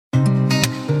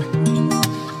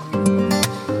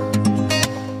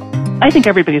I think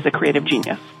everybody's a creative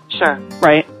genius. Sure.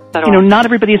 Right? Not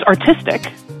everybody is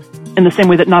artistic in the same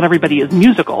way that not everybody is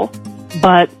musical,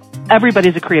 but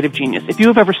everybody's a creative genius. If you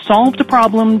have ever solved a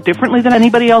problem differently than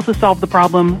anybody else has solved the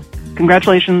problem,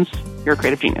 congratulations, you're a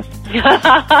creative genius.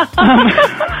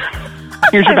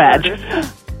 Here's your badge.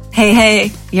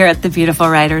 Hey, you're at the Beautiful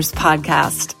Writers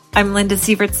Podcast. I'm Linda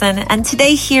Sievertson, and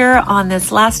today here on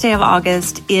this last day of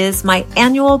August is my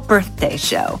annual birthday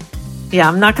show. Yeah,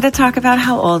 I'm not going to talk about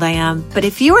how old I am, but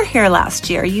if you were here last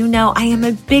year, you know I am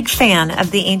a big fan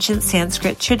of the ancient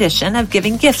Sanskrit tradition of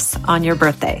giving gifts on your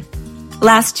birthday.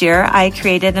 Last year, I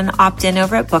created an opt-in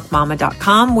over at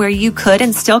bookmama.com where you could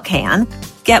and still can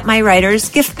get my writer's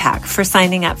gift pack for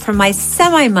signing up for my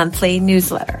semi-monthly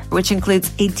newsletter, which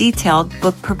includes a detailed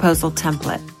book proposal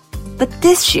template. But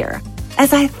this year,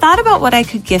 as I thought about what I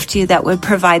could gift you that would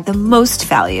provide the most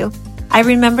value, I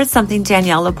remembered something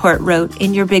Danielle Laporte wrote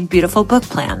in Your Big Beautiful Book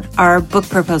Plan, our book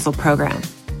proposal program.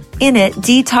 In it,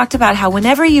 Dee talked about how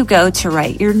whenever you go to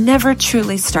write, you're never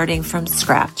truly starting from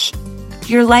scratch.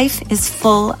 Your life is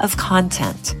full of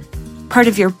content. Part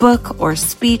of your book or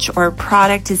speech or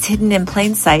product is hidden in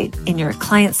plain sight in your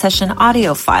client session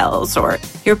audio files or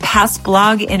your past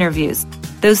blog interviews,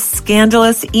 those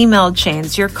scandalous email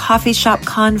chains, your coffee shop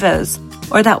convos,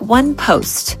 or that one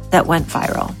post that went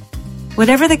viral.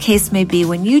 Whatever the case may be,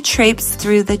 when you traipse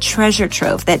through the treasure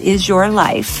trove that is your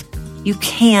life, you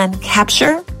can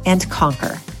capture and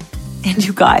conquer. And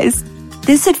you guys,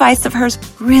 this advice of hers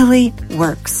really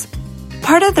works.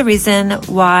 Part of the reason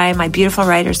why my Beautiful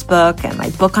Writers book and my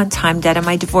book on time debt and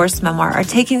my divorce memoir are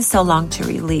taking so long to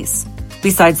release,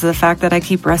 besides the fact that I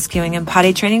keep rescuing and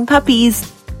potty training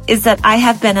puppies, is that I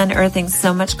have been unearthing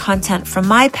so much content from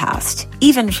my past,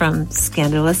 even from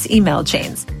scandalous email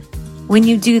chains. When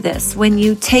you do this, when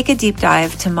you take a deep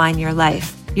dive to mine your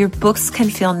life, your books can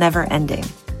feel never-ending.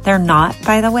 They're not,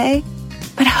 by the way,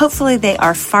 but hopefully they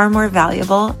are far more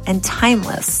valuable and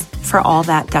timeless for all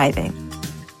that diving.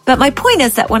 But my point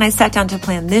is that when I sat down to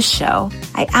plan this show,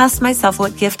 I asked myself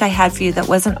what gift I had for you that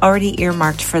wasn't already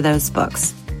earmarked for those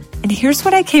books. And here's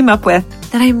what I came up with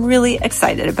that I'm really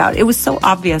excited about. It was so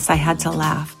obvious I had to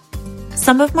laugh.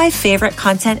 Some of my favorite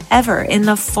content ever in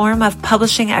the form of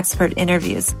publishing expert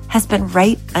interviews has been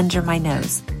right under my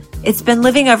nose. It's been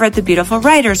living over at the Beautiful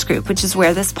Writers Group, which is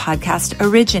where this podcast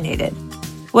originated.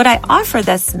 What I offer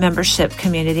this membership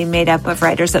community made up of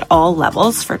writers at all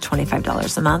levels for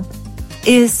 $25 a month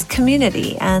is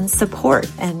community and support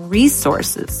and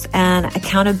resources and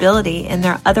accountability in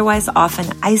their otherwise often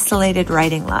isolated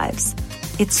writing lives.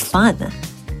 It's fun.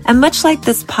 And much like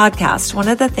this podcast, one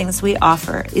of the things we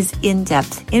offer is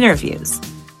in-depth interviews.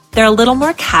 They're a little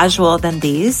more casual than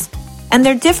these, and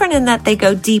they're different in that they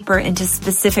go deeper into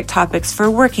specific topics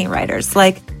for working writers,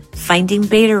 like finding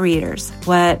beta readers,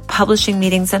 what publishing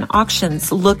meetings and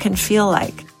auctions look and feel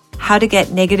like, how to get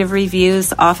negative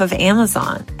reviews off of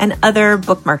Amazon, and other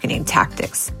book marketing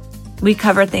tactics. We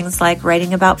cover things like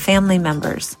writing about family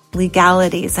members,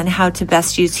 legalities, and how to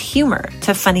best use humor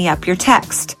to funny up your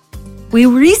text. We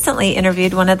recently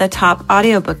interviewed one of the top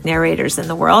audiobook narrators in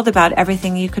the world about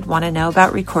everything you could want to know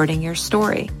about recording your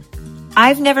story.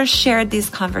 I've never shared these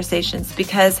conversations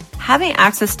because having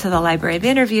access to the library of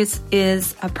interviews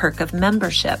is a perk of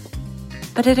membership.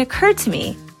 But it occurred to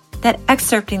me that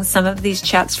excerpting some of these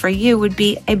chats for you would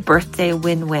be a birthday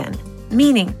win-win,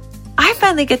 meaning I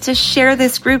finally get to share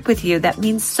this group with you that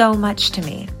means so much to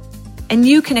me. And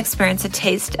you can experience a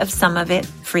taste of some of it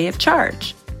free of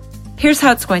charge. Here's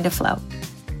how it's going to flow.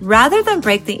 Rather than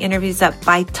break the interviews up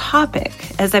by topic,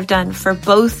 as I've done for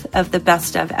both of the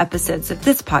best of episodes of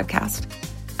this podcast,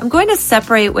 I'm going to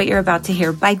separate what you're about to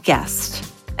hear by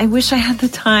guest. I wish I had the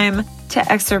time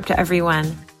to excerpt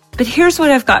everyone, but here's what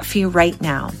I've got for you right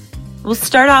now. We'll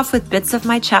start off with bits of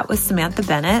my chat with Samantha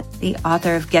Bennett, the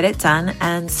author of Get It Done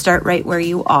and Start Right Where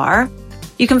You Are.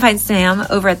 You can find Sam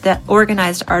over at the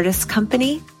Organized Artists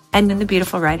Company and in the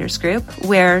Beautiful Writers Group,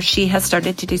 where she has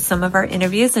started to do some of our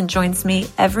interviews and joins me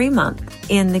every month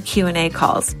in the Q&A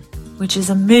calls, which is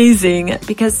amazing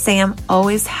because Sam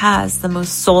always has the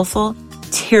most soulful,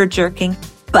 tear-jerking,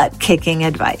 butt-kicking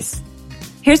advice.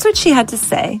 Here's what she had to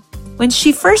say when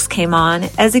she first came on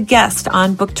as a guest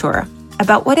on Book Tour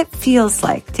about what it feels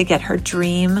like to get her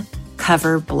dream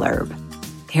cover blurb.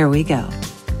 Here we go.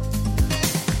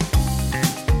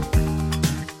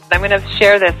 I'm going to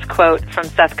share this quote from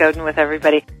Seth Godin with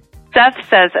everybody. Seth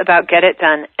says about Get It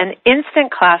Done, an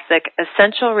instant classic,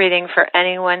 essential reading for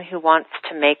anyone who wants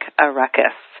to make a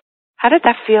ruckus. How did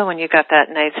that feel when you got that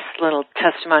nice little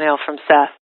testimonial from Seth?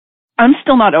 I'm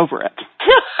still not over it.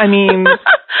 I mean,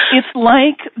 it's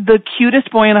like the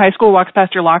cutest boy in high school walks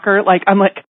past your locker. Like, I'm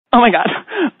like, Oh my God.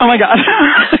 Like,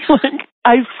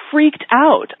 I freaked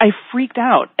out.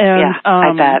 And,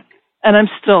 I bet. And I'm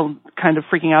still kind of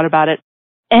freaking out about it.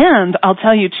 And I'll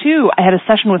tell you too, I had a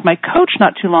session with my coach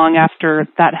not too long after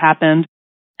that happened.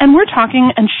 And we're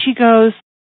talking and she goes,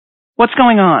 "What's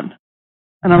going on?"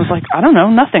 And I was like, "I don't know,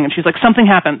 nothing." And she's like, "Something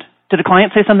happened. Did a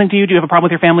client say something to you? Do you have a problem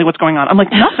with your family? What's going on?" I'm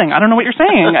like, "Nothing. I don't know what you're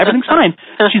saying. Everything's fine."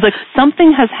 She's like,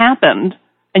 "Something has happened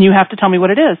and you have to tell me what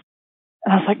it is."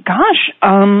 And I was like, "Gosh,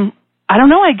 I don't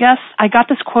know. I guess I got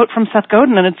this quote from Seth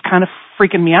Godin and it's kind of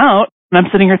freaking me out." And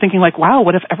I'm sitting here thinking like, wow,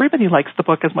 what if everybody likes the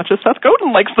book as much as Seth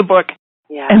Godin likes the book?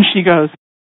 Yeah. And she goes,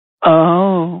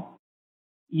 "Oh,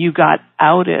 you got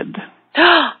outed."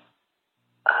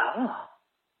 Oh.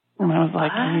 And I was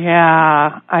like,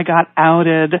 "Yeah, I got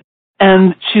outed."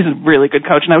 And she's a really good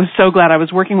coach. And I was so glad I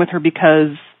was working with her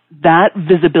because that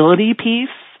visibility piece,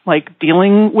 like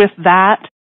dealing with that,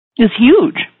 is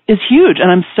huge.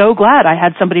 And I'm so glad I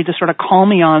had somebody to sort of call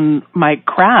me on my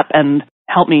crap and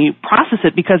help me process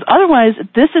it, because otherwise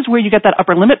this is where you get that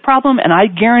upper limit problem. And I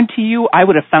guarantee you I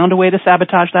would have found a way to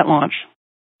sabotage that launch.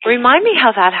 Remind me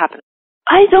how that happened.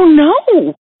 I don't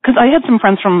know. Because I had some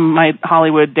friends from my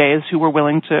Hollywood days who were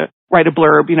willing to write a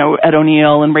blurb, you know, Ed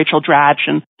O'Neill and Rachel Dratch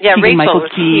and Rachel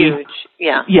was huge.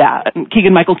 Yeah, and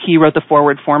Keegan-Michael Key wrote the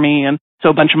foreword for me, and so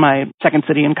a bunch of my Second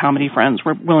City and comedy friends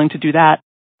were willing to do that.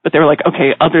 But they were like,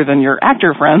 "Okay, other than your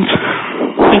actor friends,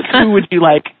 who would you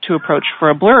like to approach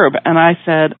for a blurb?" And I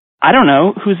said, "I don't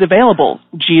know, who's available?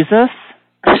 Jesus,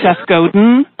 Seth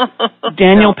Godin,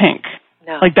 Daniel Pink."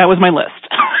 No. Like, that was my list.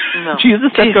 No.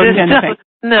 Jesus, Seth Godin, Daniel Pink.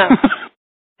 No.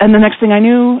 And the next thing I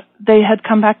knew, they had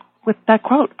come back with that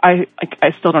quote. I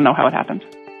still don't know how it happened.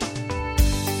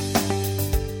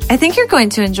 I think you're going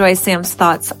to enjoy Sam's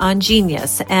thoughts on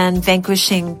genius and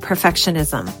vanquishing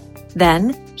perfectionism.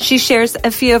 Then she shares a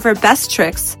few of her best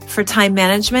tricks for time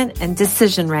management and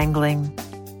decision wrangling.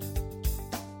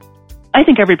 I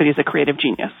think everybody's a creative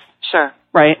genius. Sure.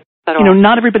 Right? You know,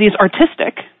 not everybody is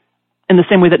artistic in the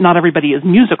same way that not everybody is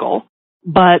musical,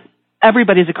 but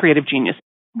everybody's a creative genius.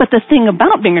 But the thing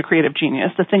about being a creative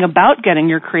genius, the thing about getting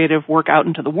your creative work out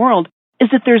into the world, is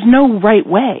that there's no right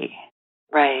way.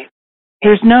 Right.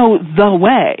 There's no the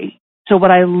way. So what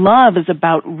I love is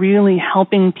about really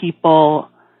helping people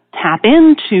tap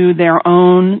into their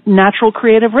own natural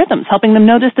creative rhythms, helping them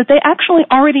notice that they actually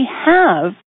already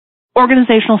have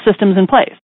organizational systems in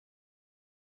place.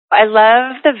 I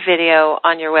love the video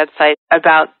on your website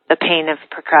about the pain of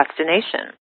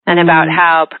procrastination. And about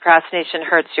how procrastination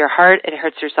hurts your heart, it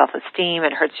hurts your self-esteem,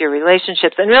 it hurts your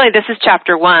relationships. And really, this is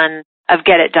chapter 1 of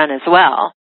Get It Done as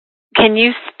well. Can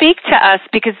you speak to us,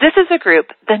 because this is a group,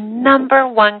 the number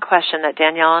one question that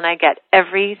Danielle and I get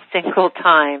every single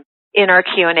time in our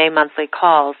Q&A monthly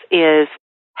calls is,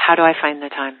 how do I find the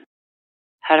time?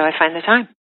 How do I find the time?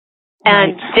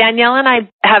 And Danielle and I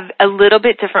have a little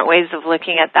bit different ways of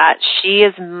looking at that. She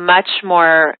is much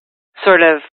more sort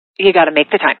of, you got to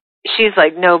make the time. She's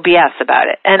like, no BS about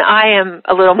it. And I am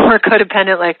a little more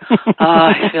codependent, like, oh,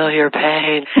 I feel your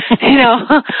pain. You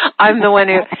know, I'm the one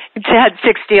who had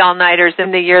 60 all-nighters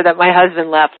in the year that my husband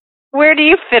left. Where do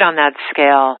you fit on that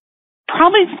scale?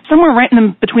 Probably somewhere right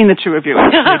in between the two of you,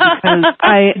 actually, because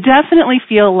I definitely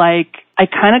feel like I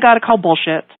kind of got to call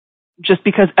bullshit just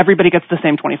because everybody gets the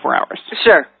same 24 hours.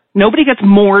 Sure. Nobody gets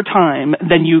more time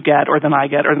than you get or than I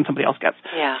get or than somebody else gets.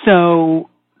 Yeah. So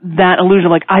that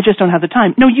illusion, like, I just don't have the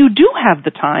time. No, you do have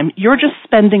the time. You're just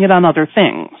spending it on other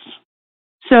things.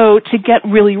 So to get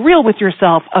really real with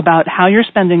yourself about how you're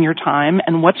spending your time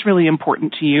and what's really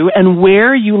important to you and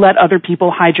where you let other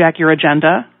people hijack your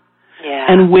agenda,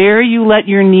 and where you let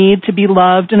your need to be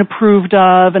loved and approved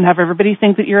of and have everybody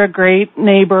think that you're a great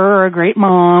neighbor or a great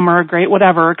mom or a great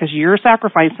whatever because you're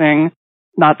sacrificing.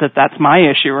 Not that that's my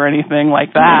issue or anything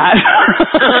like that.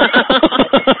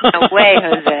 No way,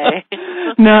 Jose.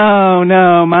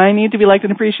 No. My need to be liked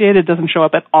and appreciated doesn't show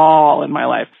up at all in my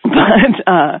life.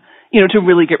 But, to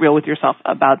really get real with yourself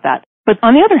about that. But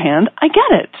on the other hand, I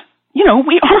get it.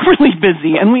 We are really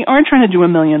busy and we are trying to do a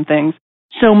million things.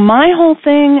 So my whole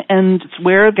thing, and it's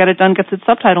where Get It Done gets its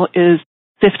subtitle, is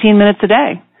 15 minutes a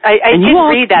day. I did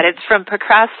read that. It's from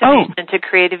procrastination to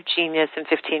creative genius in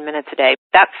 15 minutes a day.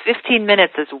 That 15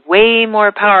 minutes is way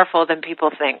more powerful than people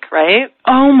think, right?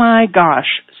 Oh, my gosh.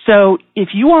 So if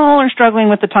you all are struggling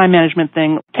with the time management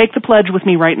thing, take the pledge with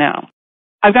me right now.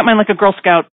 I've got mine like a Girl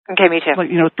Scout. Okay, me too.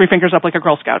 Like, 3 fingers up like a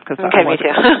Girl Scout. Okay, me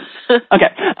too.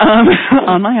 Okay.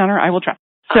 On my honor, I will try.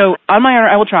 So on my honor,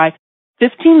 I will try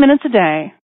 15 minutes a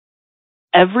day,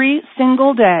 every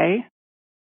single day,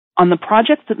 on the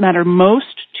projects that matter most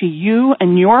to you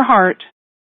and your heart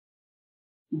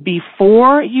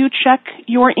before you check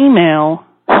your email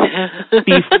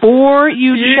Before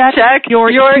you check your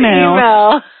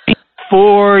email.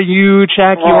 Before you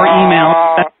check your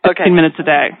email, that's 15 minutes a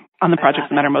day on the projects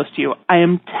that matter most to you. I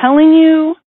am telling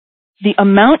you, the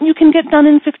amount you can get done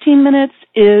in 15 minutes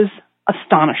is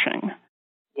astonishing.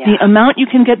 Yeah. The amount you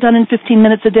can get done in 15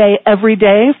 minutes a day every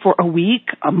day for a week,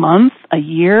 a month, a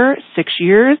year, 6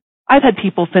 years. I've had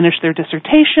people finish their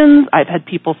dissertations. I've had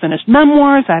people finish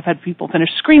memoirs. I've had people finish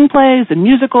screenplays and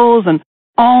musicals and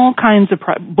all kinds of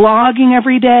blogging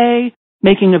every day,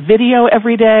 making a video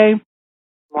every day.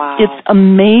 Wow. It's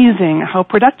amazing how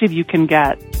productive you can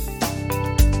get.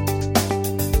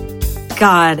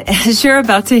 God, as you're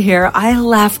about to hear, I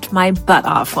laughed my butt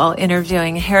off while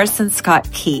interviewing Harrison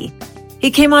Scott Key. He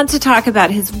came on to talk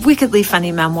about his wickedly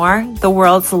funny memoir, The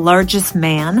World's Largest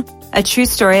Man, a true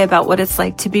story about what it's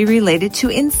like to be related to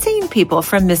insane people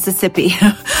from Mississippi,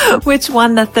 which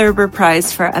won the Thurber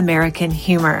Prize for American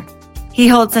Humor. He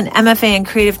holds an MFA in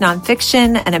creative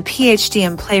nonfiction and a PhD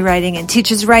in playwriting and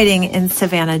teaches writing in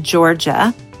Savannah,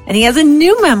 Georgia. And he has a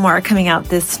new memoir coming out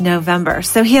this November.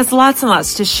 So he has lots and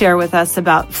lots to share with us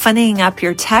about funnying up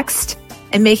your text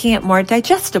and making it more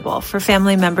digestible for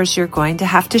family members you're going to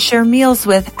have to share meals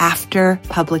with after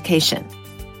publication.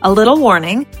 A little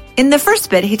warning. In the first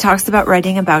bit, he talks about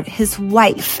writing about his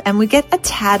wife, and we get a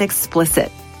tad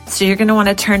explicit. So you're going to want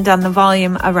to turn down the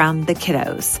volume around the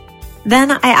kiddos.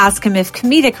 Then I ask him if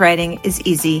comedic writing is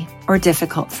easy or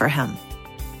difficult for him.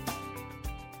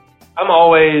 I'm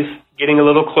always getting a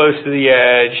little close to the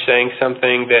edge, saying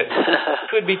something that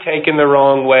could be taken the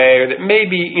wrong way, or that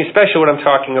maybe, especially when I'm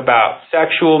talking about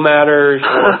sexual matters,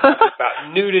 or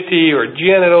about nudity or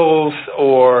genitals,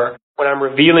 or when I'm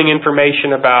revealing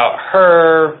information about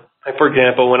her. Like, for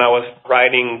example, when I was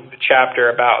writing the chapter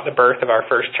about the birth of our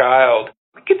first child,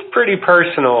 it gets pretty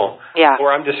personal. Yeah. Where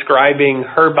I'm describing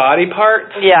her body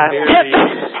parts. Yeah.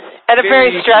 At a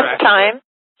very stressed time.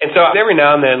 And so every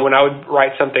now and then when I would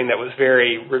write something that was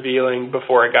very revealing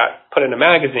before it got put in a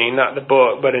magazine, not the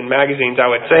book, but in magazines, I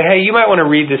would say, hey, you might want to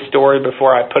read this story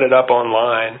before I put it up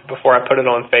online, before I put it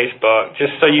on Facebook,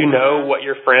 just so you know what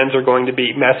your friends are going to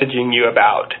be messaging you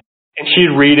about. And she'd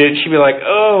read it. She'd be like,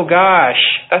 oh, gosh,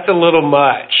 that's a little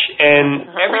much. And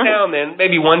every now and then,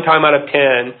 maybe one time out of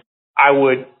 10, I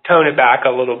would tone it back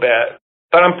a little bit.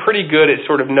 But I'm pretty good at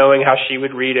sort of knowing how she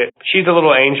would read it. She's a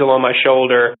little angel on my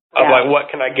shoulder of like, what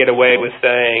can I get away with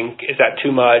saying? Is that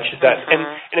too much? Is that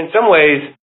and in some ways,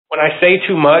 when I say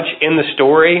too much in the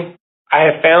story,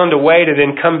 I have found a way to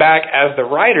then come back as the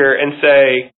writer and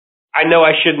say, I know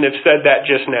I shouldn't have said that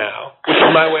just now, which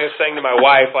is my way of saying to my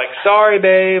wife, like, sorry,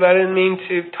 babe, I didn't mean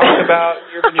to talk about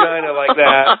your vagina like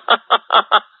that.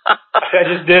 I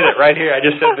just did it right here. I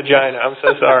just said vagina. I'm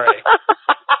so sorry.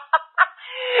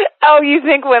 Oh, you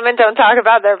think women don't talk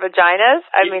about their vaginas?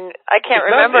 I mean, I can't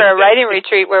remember a writing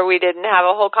retreat where we didn't have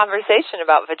a whole conversation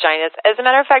about vaginas. As a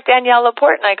matter of fact, Danielle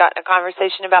Laporte and I got in a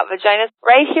conversation about vaginas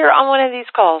right here on one of these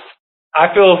calls. I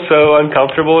feel so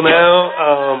uncomfortable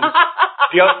now.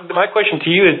 My question to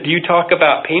you is, do you talk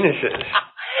about penises?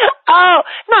 Oh,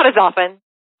 not as often.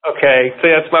 Okay, so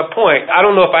that's my point. I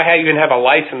don't know if I even have a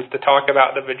license to talk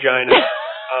about the vagina.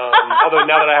 Although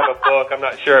now that I have a book, I'm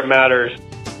not sure it matters.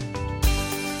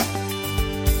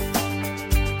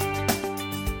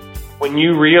 When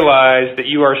you realize that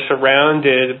you are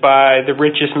surrounded by the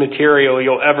richest material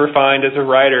you'll ever find as a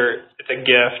writer, it's a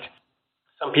gift.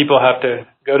 Some people have to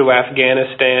go to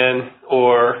Afghanistan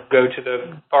or go to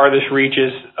the farthest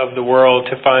reaches of the world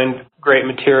to find great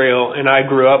material, and I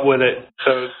grew up with it,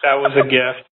 so that was a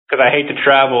gift, because I hate to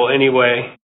travel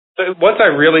anyway. So once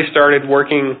I really started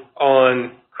working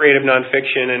on creative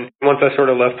nonfiction, and once I sort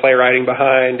of left playwriting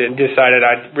behind and decided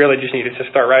I really just needed to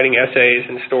start writing essays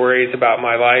and stories about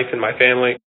my life and my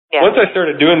family, once I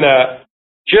started doing that,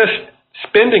 just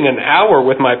spending an hour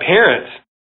with my parents,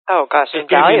 oh gosh, just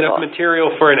gave me enough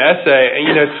material for an essay.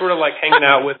 And, it's sort of like hanging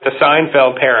out with the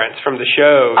Seinfeld parents from the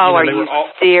show. Oh, are you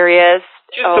serious?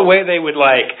 Just the way they would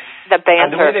the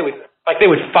banter. The way they would, they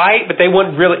would fight, but they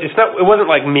wouldn't really, it wasn't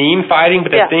like mean fighting,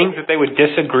 but the things that they would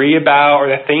disagree about,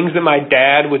 or the things that my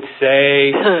dad would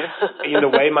say, the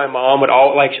way my mom would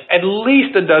at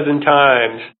least a dozen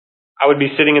times, I would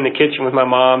be sitting in the kitchen with my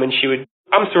mom, and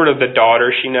I'm sort of the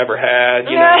daughter she never had,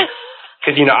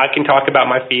 because, I can talk about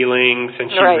my feelings,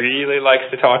 and she really likes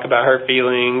to talk about her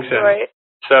feelings. And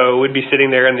so we'd be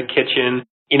sitting there in the kitchen,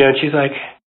 and she's like,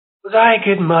 was I a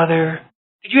good mother?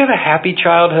 Did you have a happy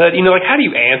childhood? How do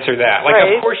you answer that?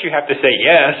 Of course you have to say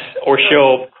yes, or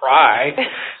she'll cry.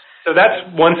 So that's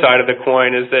one side of the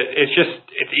coin, is that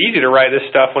it's easy to write this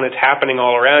stuff when it's happening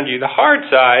all around you. The hard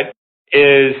side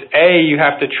is, A, you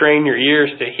have to train your ears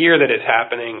to hear that it's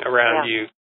happening around you.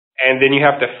 and then you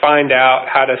have to find out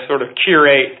how to sort of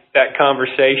curate that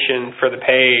conversation for the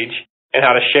page and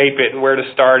how to shape it and where to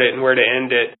start it and where to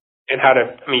end it and how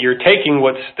to, you're taking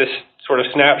what's this sort of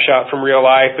snapshot from real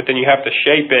life, but then you have to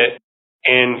shape it,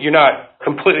 and you're not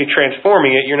completely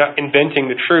transforming it. You're not inventing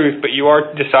the truth, but you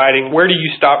are deciding where do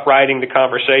you stop writing the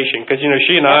conversation? Because,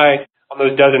 she and I, on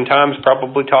those dozen times,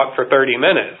 probably talked for 30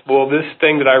 minutes. Well, this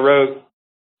thing that I wrote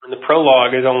in the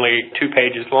prologue is only 2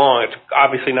 pages long. It's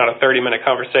obviously not a 30-minute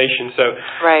conversation. So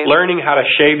learning how to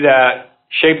shape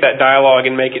that dialogue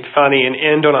and make it funny and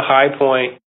end on a high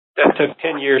point, that took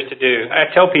 10 years to do.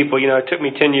 I tell people, it took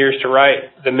me 10 years to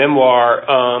write the memoir,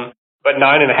 but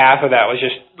 9.5 of that was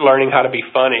just learning how to be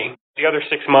funny. The other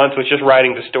 6 months was just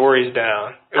writing the stories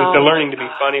down. It was the learning to be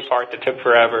funny part that took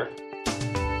forever.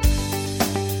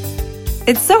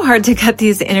 It's so hard to cut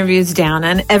these interviews down,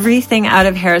 and everything out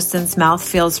of Harrison's mouth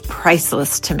feels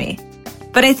priceless to me.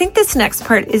 But I think this next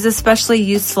part is especially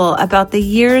useful about the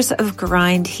years of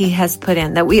grind he has put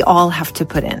in, that we all have to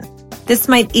put in. This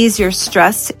might ease your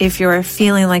stress if you're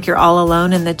feeling like you're all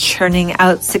alone in the churning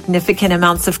out significant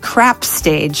amounts of crap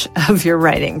stage of your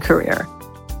writing career.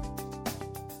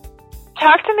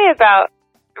 Talk to me about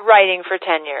writing for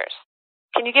 10 years.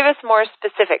 Can you give us more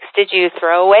specifics? Did you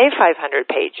throw away 500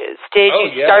 pages? Did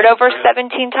you start over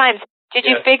 17 times? Did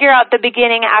you figure out the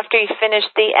beginning after you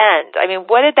finished the end?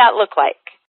 What did that look like?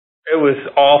 It was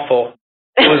awful.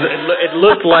 It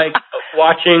looked like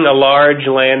watching a large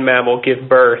land mammal give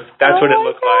birth. That's what it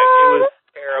looked like. It was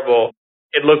terrible.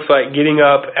 It looks like getting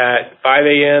up at 5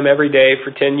 a.m. every day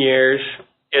for 10 years.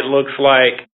 It looks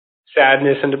like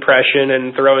sadness and depression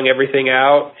and throwing everything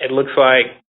out. It looks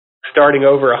like starting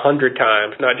over 100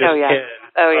 times, not just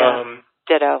 10.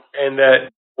 Ditto. And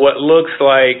that what looks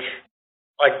like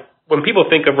when people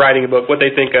think of writing a book, what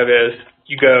they think of is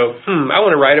you go, I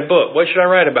want to write a book. What should I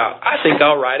write about? I think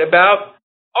I'll write about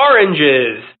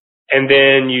oranges. And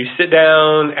then you sit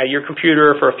down at your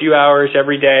computer for a few hours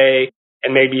every day,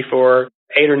 and maybe for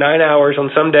 8 or 9 hours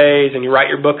on some days, and you write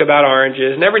your book about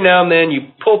oranges. And every now and then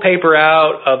you pull paper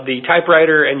out of the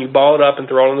typewriter and you ball it up and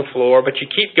throw it on the floor, but you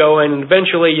keep going, and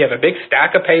eventually you have a big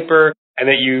stack of paper, and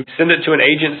then you send it to an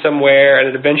agent somewhere,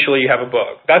 and then eventually you have a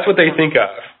book. That's what they think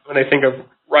of when they think of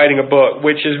writing a book,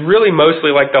 which is really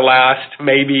mostly like the last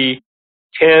maybe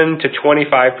 10 to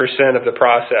 25% of the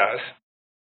process.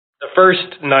 The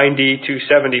first 90 to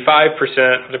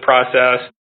 75% of the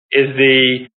process is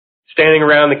the standing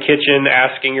around the kitchen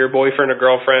asking your boyfriend or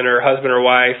girlfriend or husband or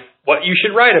wife what you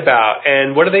should write about,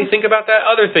 and what do they think about that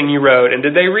other thing you wrote, and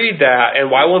did they read that, and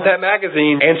why won't that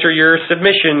magazine answer your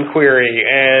submission query,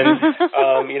 and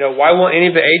why won't any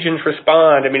of the agents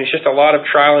respond? It's just a lot of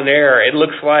trial and error. It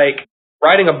looks like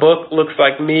writing a book looks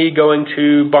like me going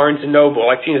to Barnes & Noble.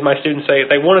 Like my students say,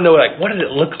 they want to know, what does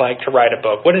it look like to write a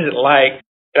book? What is it like?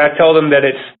 And I tell them that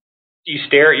you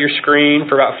stare at your screen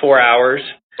for about 4 hours,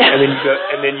 and then you go,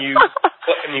 and then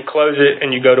you close it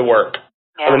and you go to work.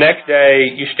 Yeah. And the next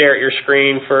day you stare at your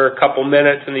screen for a couple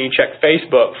minutes, and then you check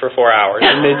Facebook for 4 hours,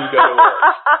 and then you go to work.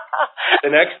 The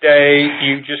next day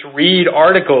you just read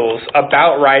articles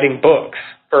about writing books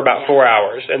for about 4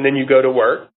 hours, and then you go to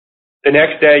work. The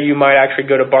next day you might actually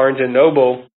go to Barnes &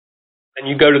 Noble, and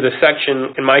you go to the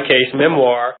section, in my case,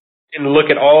 memoir, and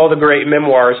look at all the great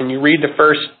memoirs, and you read the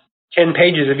first 10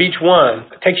 pages of each one.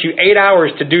 It takes you 8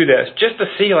 hours to do this, just to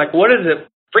see, what does a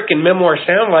freaking memoir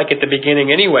sound like at the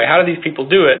beginning anyway? How do these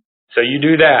people do it? So you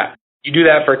do that. You do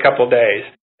that for a couple of days.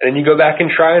 And then you go back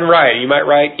and try and write. You might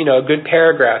write, a good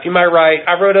paragraph. You might write,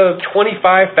 I wrote a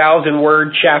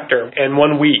 25,000-word chapter in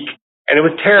 1 week. And it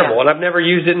was terrible, and I've never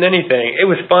used it in anything. It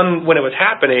was fun when it was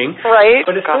happening. Right.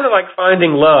 But it's sort of like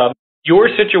finding love. Your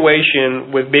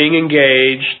situation with being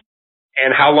engaged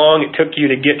and how long it took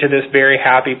you to get to this very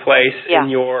happy place in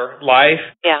your life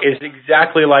is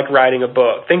exactly like writing a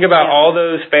book. Think about all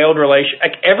those failed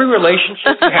relationships. Every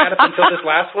relationship you had up until this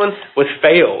last one was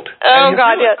failed. Oh,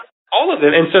 God, yes. All of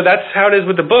them. And so that's how it is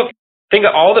with the book. Think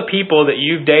of all the people that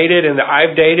you've dated and that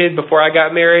I've dated before I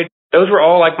got married. Those were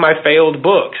all like my failed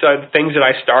books, things that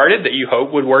I started that you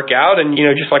hope would work out. And,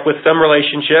 just like with some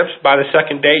relationships, by the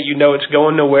second date, it's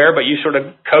going nowhere, but you sort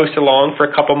of coast along for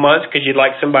a couple months because you'd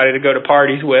like somebody to go to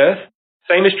parties with.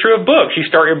 Same is true of books. You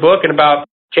start your book and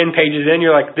about 10 pages in,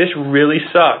 you're like, this really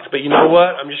sucks. But you know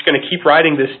what? I'm just going to keep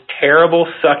writing this terrible,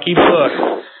 sucky book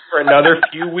for another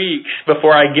few weeks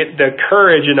before I get the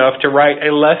courage enough to write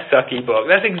a less sucky book.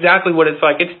 That's exactly what it's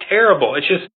like. It's terrible. It's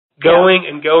just going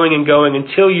and going and going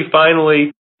until you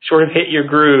finally sort of hit your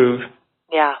groove.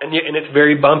 Yeah. And it's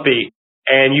very bumpy.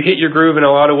 And you hit your groove in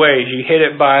a lot of ways. You hit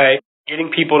it by, getting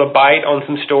people to bite on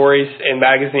some stories in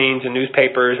magazines and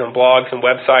newspapers and blogs and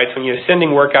websites. When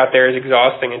sending work out there is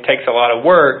exhausting and takes a lot of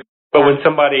work. But when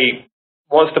somebody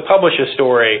wants to publish a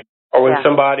story, or when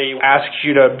somebody asks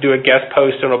you to do a guest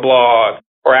post on a blog,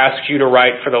 or asks you to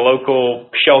write for the local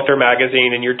shelter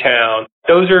magazine in your town,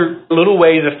 those are little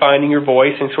ways of finding your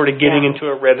voice and sort of getting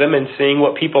into a rhythm and seeing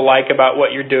what people like about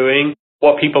what you're doing,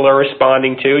 what people are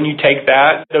responding to, and you take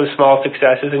those small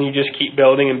successes, and you just keep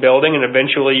building and building, and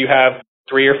eventually you have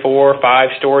 3 or 4 or 5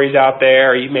 stories out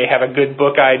there, or you may have a good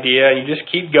book idea, and you just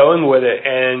keep going with it,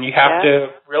 and you have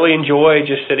to really enjoy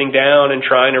just sitting down and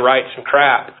trying to write some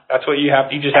crap. That's what you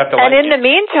just have to like. And in the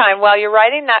meantime, while you're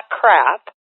writing that crap,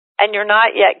 and you're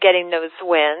not yet getting those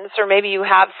wins, or maybe you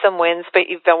have some wins, but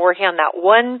you've been working on that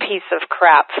one piece of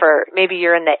crap for maybe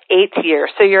you're in the 8th year,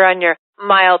 so you're on your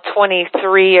mile 23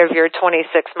 of your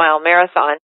 26-mile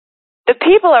marathon. The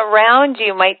people around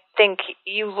you might think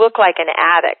you look like an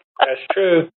addict. That's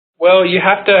true. Well, you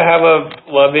have to have a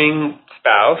loving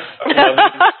spouse, a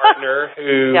loving partner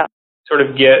who sort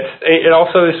of gets, it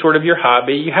also is sort of your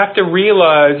hobby. You have to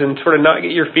realize and sort of not get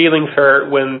your feelings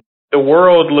hurt when the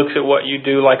world looks at what you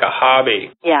do like a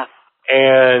hobby. Yeah.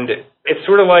 And it's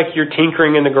sort of like you're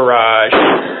tinkering in the garage.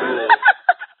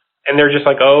 And they're just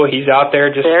like, oh, he's out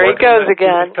there just there he goes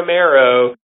again.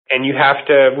 Camaro. And you have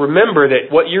to remember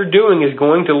that what you're doing is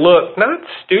going to look not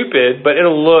stupid, but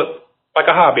it'll look like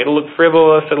a hobby. It'll look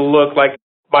frivolous. It'll look like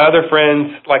my other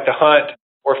friends like to hunt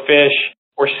or fish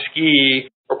or ski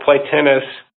or play tennis.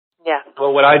 Yeah.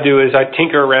 Well, what I do is I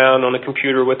tinker around on the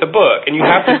computer with a book. And you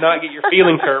have to not get your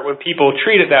feelings hurt when people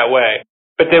treat it that way.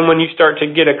 But then when you start to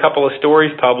get a couple of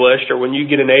stories published, or when you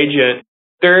get an agent,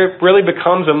 there really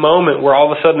becomes a moment where all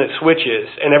of a sudden it switches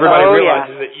and everybody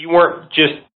realizes that you weren't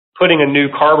just putting a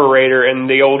new carburetor in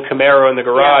the old Camaro in the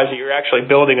garage, that you're actually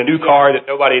building a new car that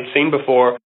nobody had seen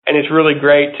before. And it's really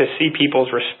great to see people's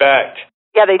respect.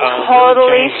 Yeah, they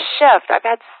totally shift. I've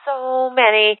had so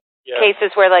many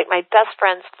cases where, like, my best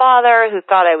friend's father, who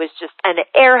thought I was just an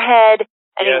airhead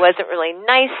and he wasn't really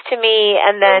nice to me.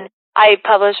 And then I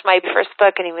published my first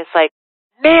book and he was like,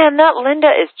 man, that Linda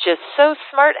is just so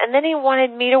smart. And then he wanted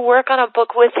me to work on a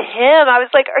book with him. I was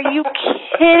like, are you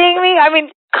kidding me? I mean,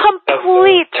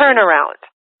 complete turnaround.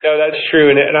 No, that's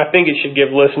true. And I think it should give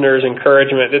listeners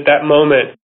encouragement that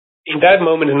moment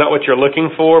is not what you're looking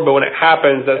for, but when it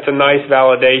happens, that's a nice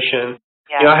validation.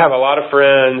 Yeah. I have a lot of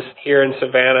friends here in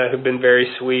Savannah who've been very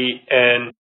sweet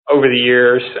and over the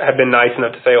years have been nice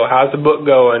enough to say, well, how's the book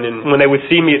going? And when they would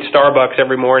see me at Starbucks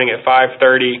every morning at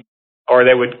 5:30, or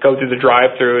they would go through the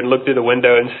drive-thru and look through the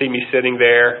window and see me sitting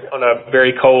there on a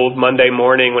very cold Monday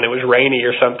morning when it was rainy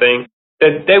or something,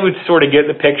 that they would sort of get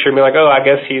the picture and be like, oh, I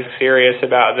guess he's serious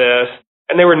about this.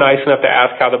 And they were nice enough to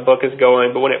ask how the book is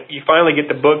going. But when you finally get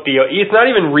the book deal, it's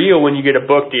not even real when you get a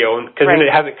book deal because then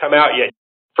it hasn't come out yet.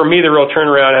 For me, the real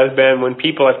turnaround has been when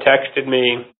people have texted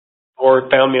me or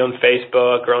found me on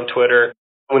Facebook or on Twitter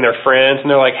when they're friends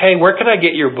and they're like, hey, where can I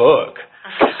get your book?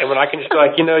 And when I can just be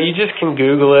like, you just can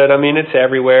Google it. I mean, it's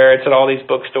everywhere. It's at all these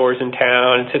bookstores in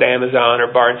town. It's at Amazon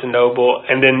or Barnes & Noble.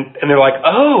 And they're like,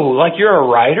 oh, like you're a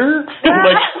writer?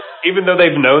 Like, even though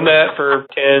they've known that for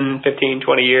 10, 15,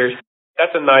 20 years,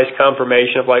 that's a nice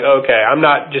confirmation of like, okay, I'm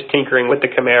not just tinkering with the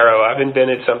Camaro. I've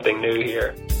invented something new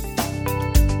here.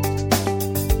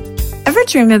 Ever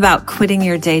dream about quitting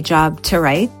your day job to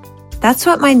write? That's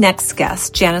what my next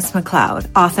guest, Janice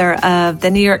McLeod, author of the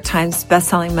New York Times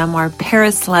bestselling memoir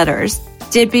Paris Letters,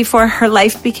 did before her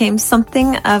life became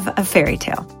something of a fairy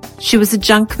tale. She was a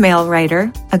junk mail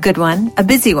writer, a good one, a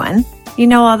busy one. You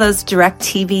know all those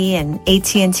DirecTV and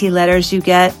AT&T letters you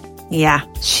get? Yeah,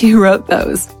 she wrote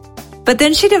those. But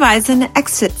then she devised an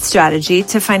exit strategy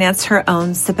to finance her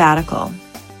own sabbatical.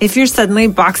 If you're suddenly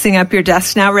boxing up your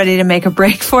desk now ready to make a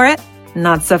break for it,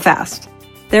 not so fast.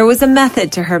 There was a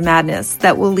method to her madness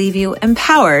that will leave you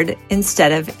empowered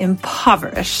instead of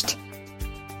impoverished.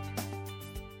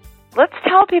 Let's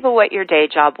tell people what your day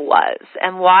job was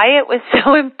and why it was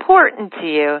so important to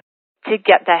you to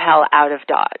get the hell out of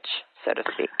Dodge, so to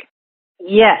speak.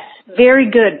 Yes,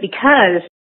 very good, because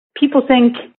people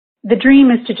think the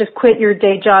dream is to just quit your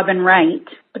day job and write.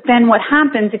 But then what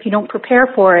happens if you don't prepare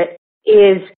for it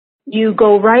is you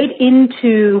go right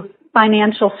into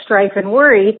financial strife and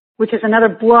worry, which is another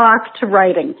block to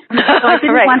writing. So I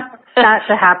didn't want that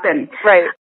to happen. Right.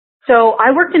 So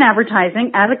I worked in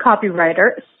advertising as a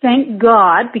copywriter. Thank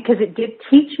God, because it did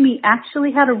teach me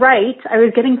actually how to write. I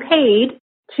was getting paid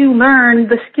to learn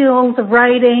the skills of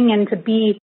writing and to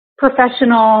be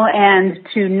professional and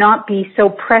to not be so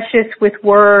precious with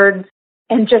words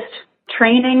and just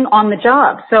training on the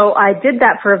job. So I did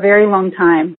that for a very long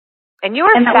time. And you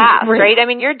were fast, right? I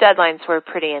mean, your deadlines were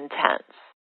pretty intense.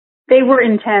 They were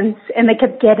right? I mean, your deadlines were pretty intense. They were intense, and they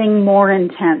kept getting more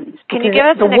intense. Can you give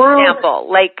us an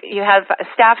example? Like, you have a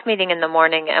staff meeting in the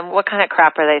morning, and what kind of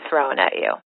crap are they throwing at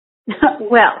you?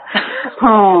 Well,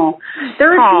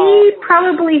 there would be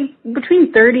probably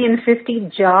between 30 and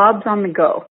 50 jobs on the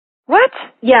go. What?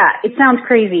 Yeah, it sounds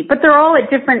crazy, but they're all at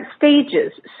different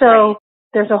stages. So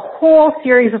there's a whole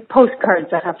series of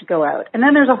postcards that have to go out, and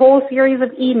then there's a whole series of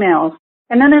emails,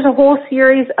 and then there's a whole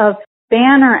series of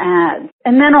banner ads,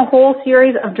 and then a whole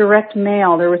series of direct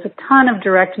mail. There was a ton of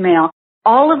direct mail.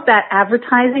 All of that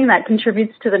advertising that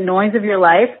contributes to the noise of your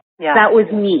life, that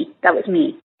was me. That was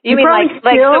me. You mean like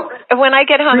so when I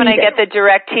get home and I get the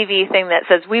direct TV thing that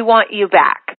says, "We want you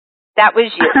back." That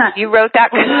was you. You wrote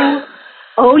that?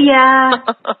 Oh, yeah.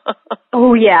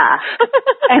 Oh, yeah.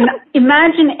 And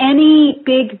imagine any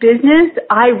big business,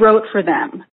 I wrote for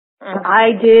them.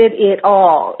 I did it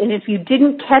all. And if you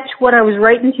didn't catch what I was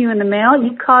writing to you in the mail,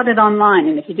 you caught it online.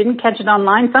 And if you didn't catch it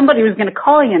online, somebody was going to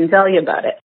call you and tell you about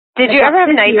it. Did you ever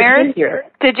have nightmares?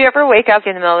 Did you ever wake up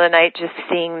in the middle of the night just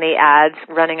seeing the ads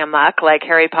running amok, like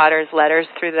Harry Potter's letters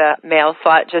through the mail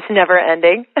slot, just never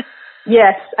ending?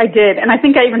 Yes, I did. And I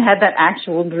think I even had that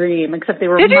actual dream, except they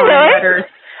were my letters.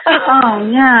 Oh,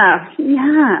 yeah.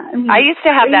 Yeah. I used to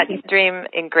have that dream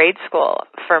in grade school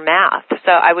for math.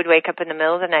 So I would wake up in the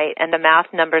middle of the night and the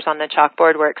math numbers on the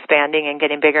chalkboard were expanding and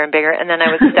getting bigger and bigger. And then I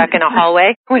was stuck in a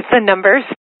hallway with the numbers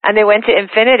and they went to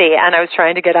infinity and I was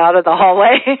trying to get out of the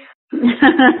hallway.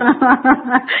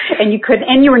 And you couldn't,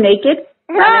 and you were naked.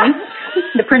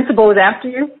 The principal was after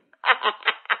you.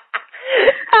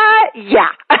 Yeah.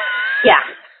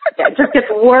 It just gets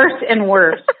worse and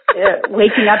worse.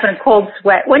 Waking up in a cold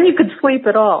sweat when you could sleep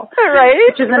at all. Right.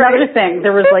 Which is another thing.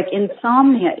 There was like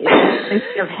insomnia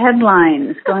instead of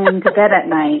headlines going to bed at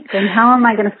night. And how am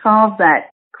I going to solve that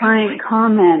client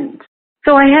comment?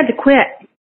 So I had to quit.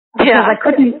 Because I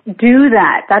couldn't do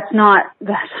that.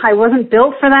 I wasn't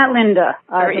built for that, Linda.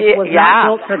 I was not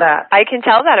built for that. I can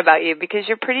tell that about you because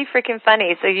you're pretty freaking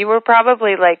funny. So you were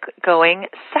probably like going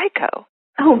psycho.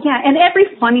 Oh, yeah. And every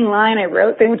funny line I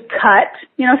wrote, they would cut.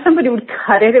 You know, somebody would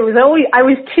cut it. It was always, I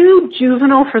was too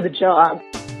juvenile for the job.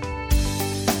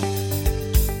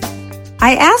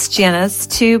 I asked Janice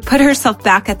to put herself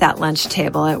back at that lunch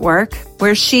table at work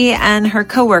where she and her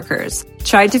coworkers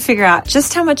tried to figure out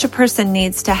just how much a person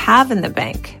needs to have in the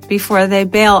bank before they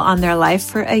bail on their life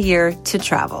for a year to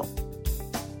travel.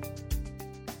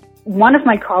 One of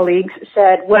my colleagues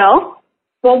said, well,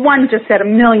 one just said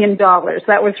 $1 million.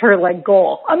 That was her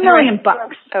goal. $1 million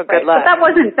bucks. Oh, good luck. But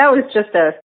that was just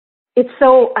it's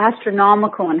so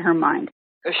astronomical in her mind.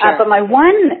 Sure. But my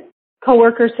one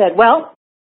coworker said, well,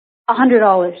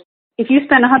 $100. If you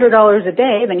spend $100 a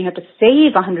day, then you have to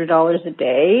save $100 a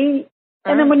day.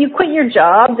 And then when you quit your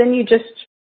job, then you just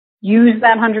use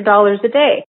that $100 a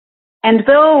day. And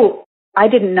though I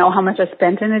didn't know how much I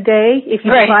spent in a day, if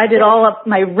you divided all up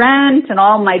my rent and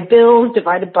all my bills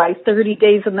divided by 30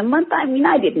 days in the month, I mean,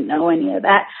 I didn't know any of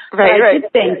that. I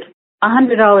did think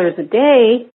 $100 a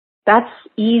day, that's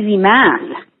easy math.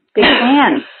 Big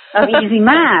fan of easy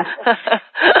math.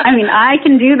 I mean, I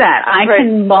can do that. I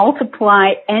can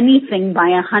multiply anything by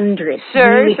 100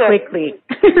 really quickly.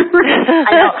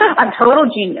 I know. I'm total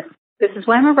genius. This is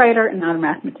why I'm a writer and not a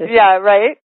mathematician. Yeah,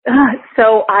 right.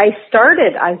 So I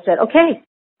said, okay,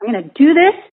 I'm going to do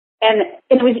this. And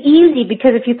it was easy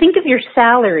because if you think of your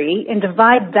salary and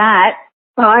divide that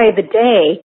by the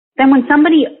day, then when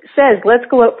somebody says, let's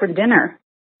go out for dinner,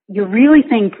 you really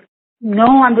think, no,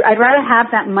 I'd rather have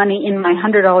that money in my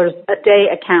 $100 a day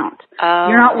account. Oh,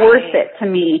 you're not worth it to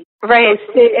me. Right.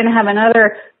 So sit and have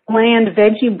another bland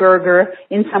veggie burger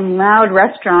in some loud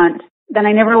restaurant that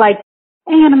I never liked.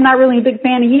 And I'm not really a big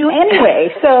fan of you anyway.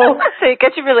 So it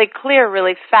gets you really clear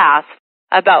really fast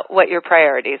about what your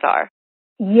priorities are.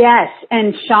 Yes.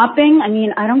 And shopping, I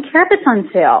mean, I don't care if it's on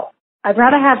sale. I'd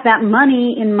rather have that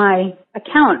money in my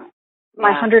account,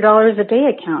 my $100 a day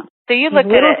account. So you looked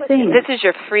at it. This is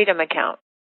your freedom account.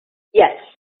 Yes.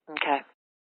 Okay.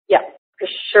 Yeah, for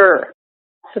sure.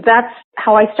 So that's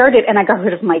how I started, and I got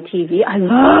rid of my TV. I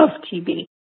love TV.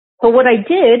 But what I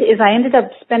did is I ended up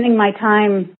spending my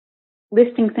time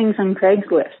listing things on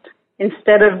Craigslist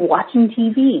instead of watching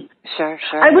TV. Sure.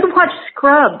 I would watch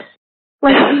Scrubs.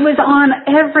 It was on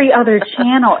every other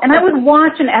channel. And I would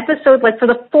watch an episode for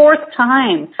the 4th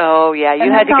time. Oh, yeah. You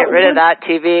had to get rid of that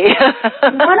TV.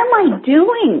 What am I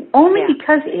doing? Only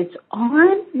because it's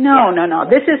on? No.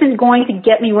 This isn't going to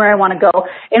get me where I want to go.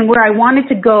 And where I wanted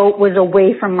to go was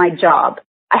away from my job.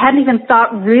 I hadn't even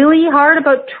thought really hard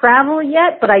about travel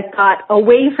yet, but I thought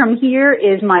away from here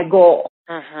is my goal.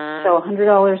 So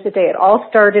 $100 a day. It all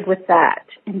started with that.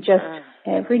 And just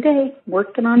every day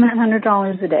working on that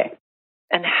 $100 a day.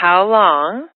 And how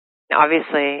long?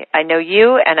 Obviously, I know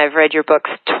you and I've read your books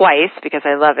twice because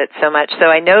I love it so much. So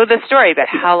I know the story, but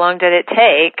how long did it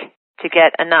take to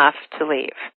get enough to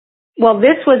leave? Well,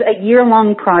 this was a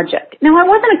year-long project. Now, I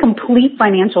wasn't a complete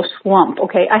financial slump,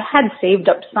 okay? I had saved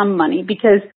up some money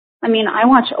because, I mean, I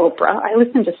watch Oprah. I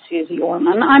listen to Susie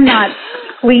Orman. I'm not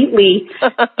completely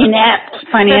inept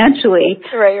financially.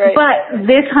 Right. But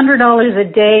this $100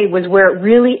 a day was where it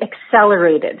really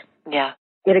accelerated. Yeah.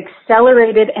 It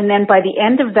accelerated, and then by the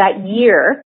end of that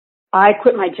year, I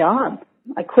quit my job.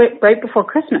 I quit right before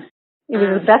Christmas. It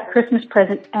was the best Christmas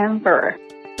present ever.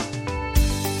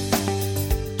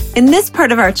 In this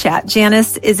part of our chat,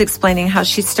 Janice is explaining how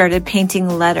she started painting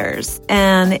letters.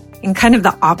 And in kind of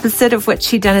the opposite of what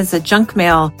she'd done as a junk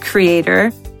mail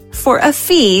creator, for a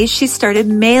fee, she started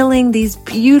mailing these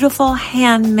beautiful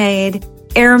handmade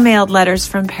air-mailed letters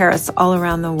from Paris all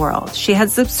around the world. She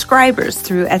had subscribers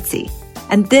through Etsy.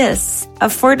 And this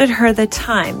afforded her the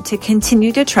time to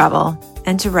continue to travel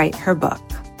and to write her book.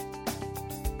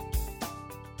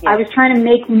 I was trying to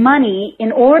make money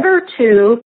in order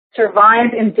to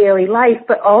survive in daily life,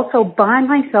 but also buy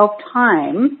myself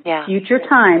time, future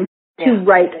time, to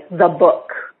write the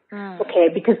book. Okay,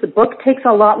 because the book takes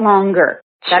a lot longer.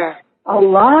 Sure. That's a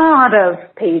lot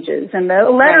of pages, and the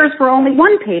letters were only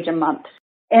 1 page a month.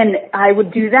 And I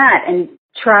would do that and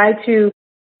try to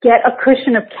get a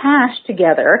cushion of cash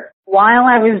together while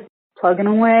I was plugging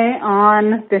away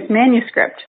on this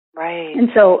manuscript. Right. And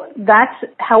so that's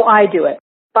how I do it.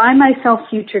 Buy myself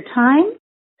future time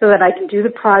so that I can do the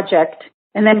project.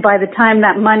 And then by the time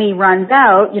that money runs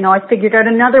out, I figured out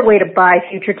another way to buy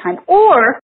future time.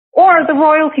 Or the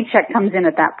royalty check comes in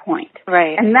at that point.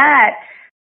 Right. And that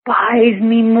buys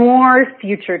me more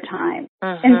future time.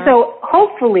 And so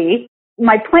hopefully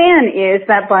my plan is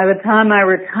that by the time I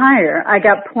retire, I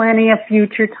got plenty of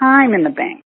future time in the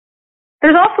bank.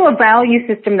 There's also a value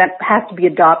system that has to be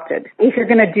adopted if you're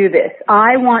going to do this.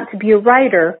 I want to be a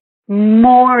writer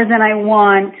more than I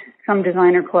want some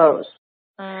designer clothes.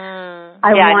 I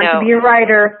want to be a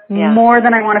writer more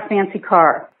than I want a fancy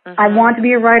car. I want to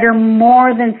be a writer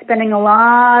more than spending a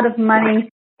lot of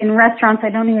money in restaurants I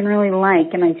don't even really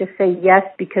like. And I just say yes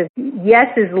because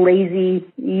yes is lazy,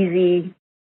 easy.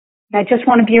 I just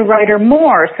want to be a writer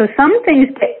more. So some things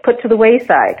get put to the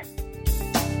wayside.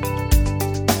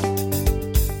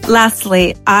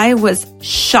 Lastly, I was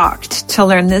shocked to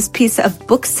learn this piece of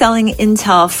book-selling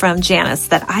intel from Janice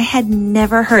that I had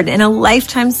never heard in a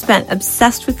lifetime spent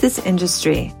obsessed with this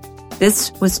industry.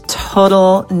 This was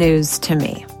total news to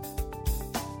me.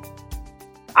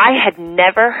 I had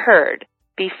never heard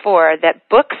before that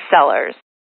booksellers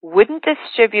wouldn't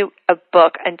distribute a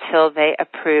book until they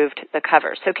approved the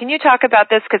cover. So can you talk about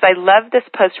this? Because I love this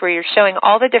post where you're showing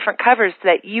all the different covers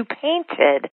that you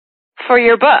painted for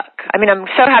your book. I mean, I'm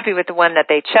so happy with the one that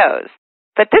they chose.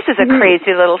 But this is a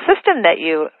crazy little system that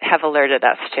you have alerted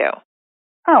us to.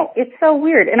 Oh, it's so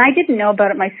weird. And I didn't know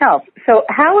about it myself. So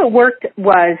how it worked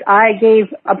was I gave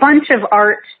a bunch of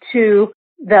art to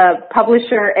the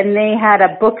publisher and they had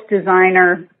a book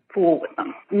designer fool with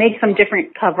them, make some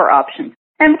different cover options.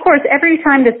 And of course, every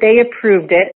time that they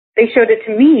approved it, they showed it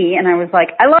to me and I was like,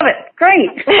 I love it. Great.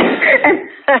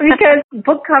 Because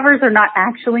book covers are not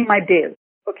actually my biz.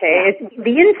 Okay.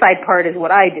 The inside part is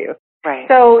what I do. Right.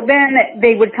 So then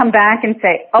they would come back and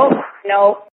say, oh,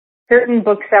 no, certain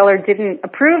bookseller didn't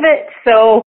approve it.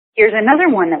 So here's another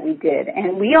one that we did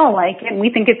and we all like it and we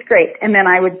think it's great. And then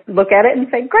I would look at it and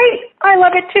say, great. I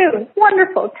love it too.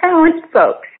 Wonderful. Talented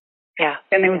folks. Yeah.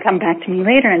 And they would come back to me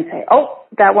later and say, oh,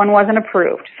 that one wasn't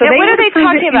approved. So now, what are they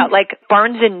talking about? Like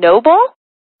Barnes & Noble?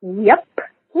 Yep.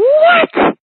 What?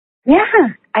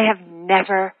 Yeah. I have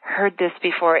never heard this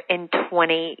before in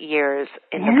 20 years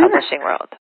in the publishing world.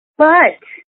 But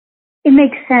it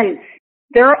makes sense.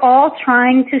 They're all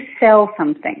trying to sell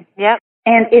something. Yep.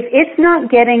 And if it's not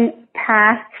getting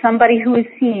past somebody who has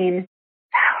seen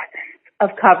thousands of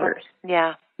covers,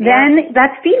 then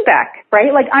that's feedback,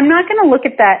 right? Like, I'm not going to look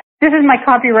at that. This is my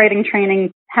copywriting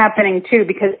training happening too,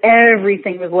 because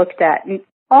everything was looked at and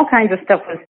all kinds of stuff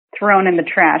was thrown in the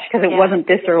trash because it wasn't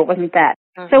this or it wasn't that.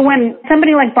 So when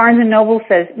somebody like Barnes & Noble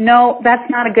says, no, that's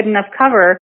not a good enough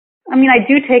cover, I mean, I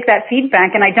do take that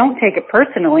feedback and I don't take it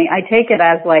personally. I take it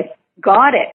as like,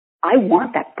 got it. I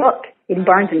want that book in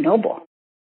Barnes & Noble.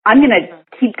 I'm going to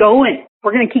keep going.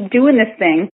 We're going to keep doing this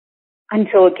thing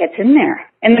until it gets in there.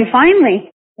 And then finally,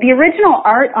 the original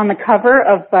art on the cover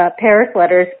of Paris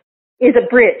Letters is a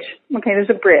bridge. Okay, there's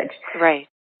a bridge. Right.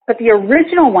 But the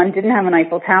original one didn't have an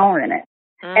Eiffel Tower in it.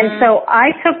 And so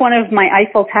I took one of my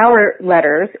Eiffel Tower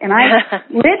letters and I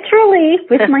literally,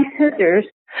 with my scissors,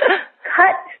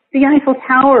 cut the Eiffel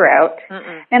Tower out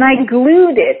and I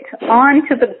glued it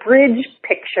onto the bridge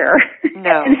picture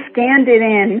and scanned it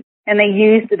in, and they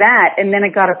used that, and then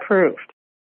it got approved.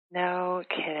 No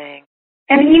kidding.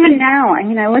 And even now, I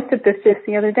mean, I looked at this just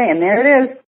the other day, and there it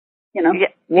is, you know,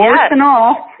 warts and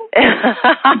all,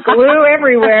 glue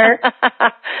everywhere.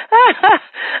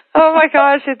 Oh my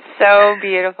gosh, it's so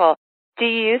beautiful. Do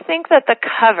you think that the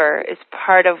cover is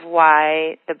part of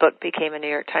why the book became a New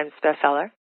York Times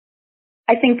bestseller?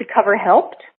 I think the cover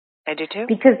helped. I do too.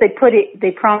 Because they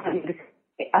promised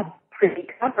a pretty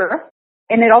cover,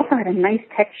 and it also had a nice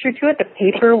texture to it. The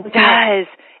paper was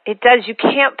It does. You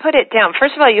can't put it down.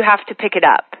 First of all, you have to pick it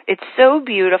up. It's so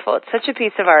beautiful. It's such a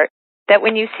piece of art that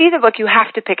when you see the book, you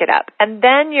have to pick it up. And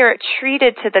then you're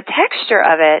treated to the texture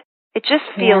of it. It just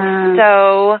feels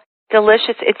so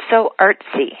delicious. It's so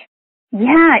artsy.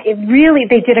 Yeah,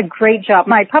 they did a great job.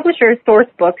 My publisher, Source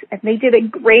Books, and they did a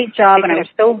great job, and I was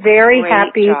so very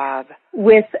happy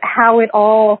with how it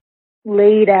all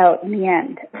laid out in the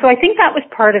end. So I think that was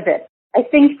part of it. I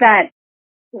think that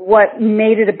what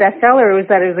made it a bestseller was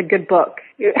that it was a good book.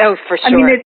 Oh, for sure. I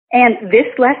mean, and this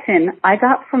lesson I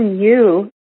got from you,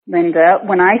 Linda,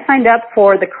 when I signed up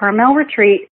for the Carmel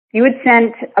retreat. You had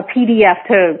sent a PDF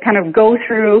to kind of go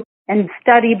through and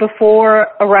study before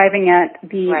arriving at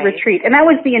the retreat. And that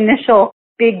was the initial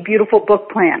big, beautiful book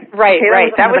plan. Right.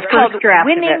 That was called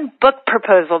Winning Book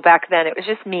Proposal back then. It was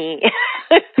just me.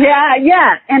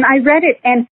 Yeah. And I read it,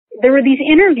 and there were these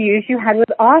interviews you had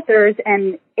with authors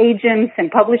and agents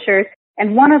and publishers,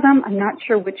 and one of them, I'm not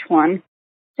sure which one,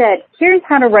 said, here's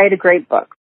how to write a great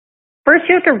book. First,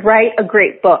 you have to write a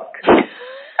great book.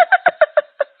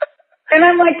 And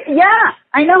I'm like, yeah,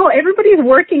 I know. Everybody's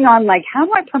working on, like, how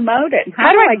do I promote it?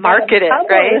 How do I market it,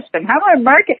 right? And how do I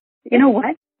market? You know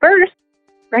what? First,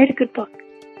 write a good book.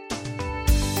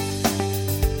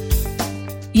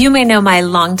 You may know my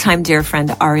longtime dear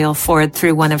friend Ariel Ford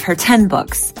through one of her 10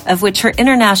 books, of which her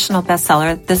international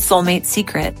bestseller, The Soulmate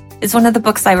Secret, is one of the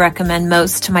books I recommend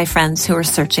most to my friends who are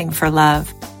searching for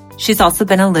love. She's also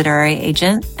been a literary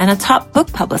agent and a top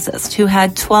book publicist who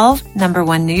had 12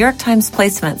 #1 New York Times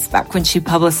placements back when she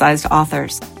publicized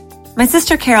authors. My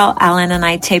sister Carol Allen and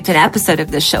I taped an episode of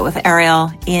this show with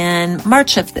Ariel in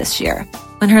March of this year,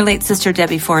 when her late sister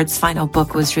Debbie Ford's final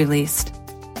book was released.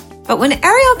 But when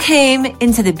Ariel came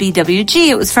into the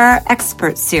BWG, it was for our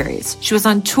Expert series. She was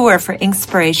on tour for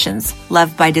Inspirations,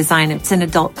 Love by Design. It's an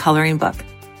adult coloring book.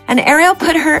 And Ariel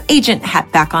put her agent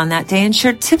hat back on that day and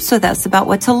shared tips with us about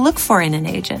what to look for in an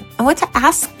agent and what to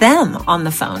ask them on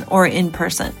the phone or in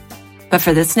person. But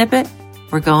for this snippet,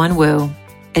 we're going woo,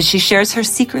 as she shares her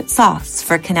secret sauce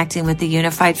for connecting with the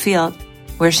unified field,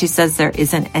 where she says there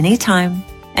isn't any time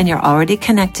and you're already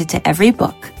connected to every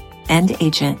book and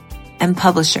agent and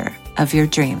publisher of your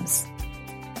dreams.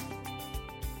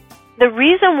 The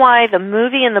reason why the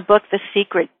movie and the book, The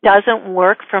Secret, doesn't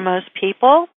work for most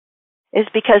people is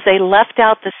because they left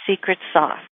out the secret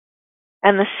sauce.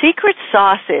 And the secret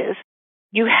sauce is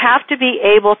you have to be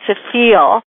able to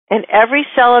feel in every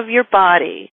cell of your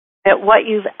body that what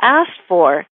you've asked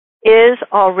for is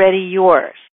already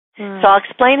yours. So I'll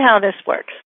explain how this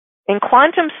works. In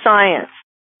quantum science,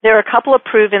 there are a couple of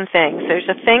proven things. There's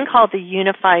a thing called the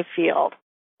unified field.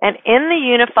 And in the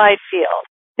unified field,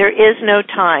 there is no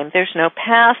time. There's no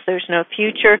past. There's no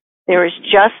future. There is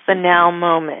just the now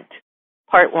moment.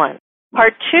 Part one.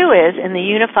 Part two is, in the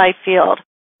unified field,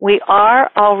 we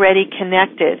are already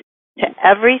connected to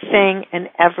everything and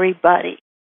everybody.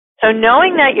 So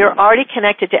knowing that you're already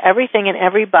connected to everything and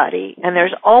everybody, and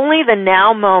there's only the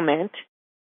now moment,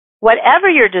 whatever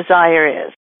your desire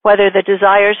is, whether the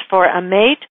desire is for a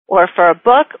mate or for a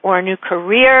book or a new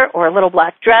career or a little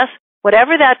black dress,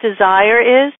 whatever that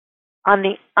desire is, on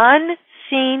the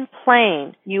unseen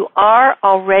plane, you are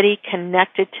already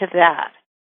connected to that.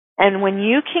 And when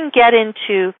you can get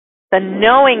into the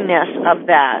knowingness of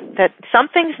that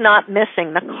something's not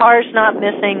missing, the car's not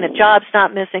missing, the job's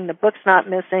not missing, the book's not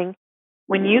missing,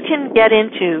 when you can get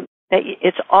into that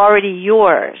it's already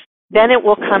yours, then it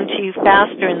will come to you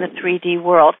faster in the 3D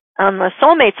world. On the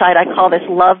soulmate side, I call this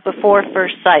love before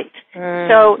first sight.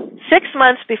 So 6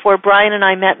 months before Brian and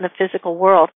I met in the physical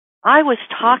world, I was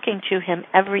talking to him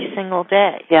every single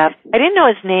day. Yeah. I didn't know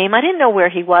his name. I didn't know where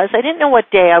he was. I didn't know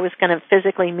what day I was going to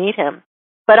physically meet him.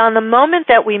 But on the moment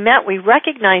that we met, we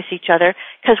recognized each other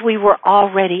because we were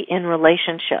already in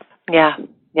relationship. Yeah.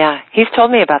 He's told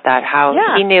me about that, how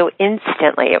he knew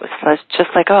instantly. It was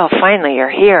just like, oh, finally, you're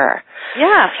here.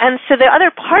 Yeah. And so the other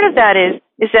part of that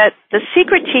is that The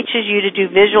Secret teaches you to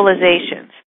do visualizations.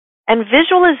 And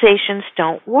visualizations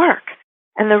don't work.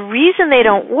 And the reason they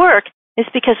don't work is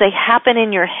because they happen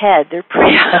in your head. They're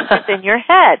pre-processed in your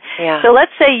head. Yeah. So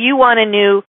let's say you want a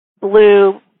new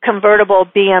blue convertible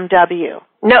BMW.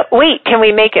 No, wait, can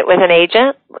we make it with an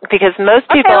agent? Because most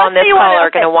people on this call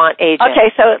are going to want agents. Okay,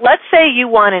 so let's say you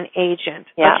want an agent,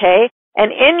 okay?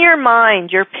 And in your mind,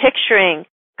 you're picturing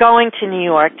going to New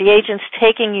York, the agent's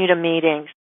taking you to meetings,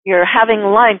 you're having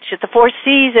lunch at the Four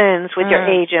Seasons with your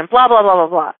agent, blah, blah, blah, blah,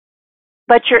 blah.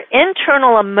 But your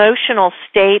internal emotional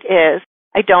state is,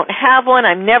 I don't have one,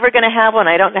 I'm never going to have one,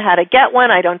 I don't know how to get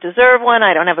one, I don't deserve one,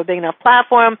 I don't have a big enough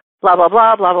platform, blah, blah,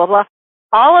 blah, blah, blah, blah.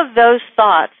 All of those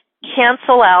thoughts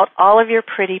cancel out all of your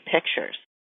pretty pictures.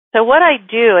 So what I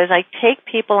do is I take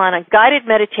people on a guided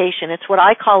meditation. It's what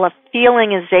I call a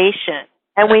feelingization.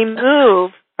 And we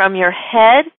move from your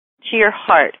head to your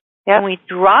heart. And we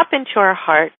drop into our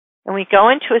heart and we go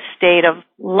into a state of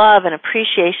love and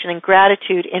appreciation and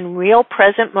gratitude in real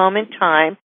present moment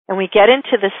time. And we get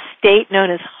into the state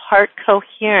known as heart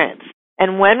coherence.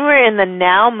 And when we're in the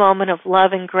now moment of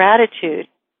love and gratitude,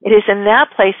 it is in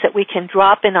that place that we can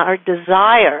drop in our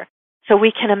desire. So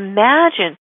we can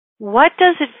imagine, what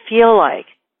does it feel like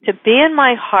to be in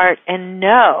my heart and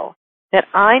know that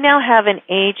I now have an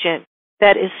agent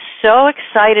that is so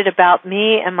excited about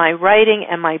me and my writing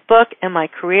and my book and my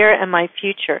career and my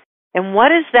future? And what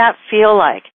does that feel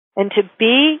like? And to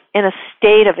be in a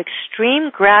state of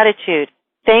extreme gratitude,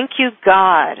 thank you,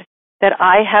 God, that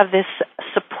I have this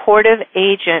supportive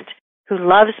agent who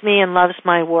loves me and loves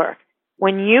my work.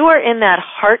 When you are in that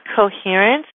heart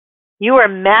coherence, you are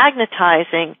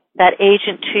magnetizing that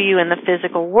agent to you in the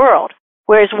physical world.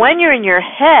 Whereas when you're in your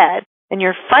head and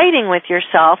you're fighting with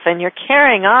yourself and you're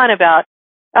carrying on about,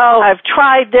 oh, I've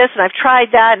tried this and I've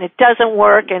tried that and it doesn't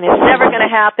work and it's never going to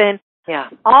happen. Yeah.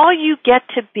 All you get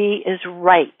to be is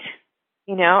right.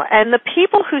 You know, and the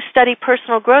people who study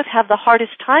personal growth have the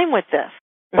hardest time with this.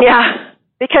 Yeah.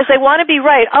 Because they want to be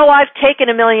right. Oh, I've taken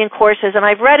 1 million courses and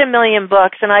I've read 1 million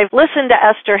books and I've listened to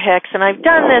Esther Hicks and I've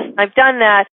done this and I've done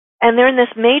that. And they're in this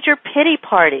major pity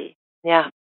party. Yeah.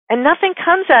 And nothing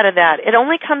comes out of that. It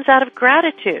only comes out of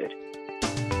gratitude.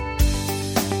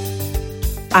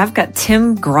 I've got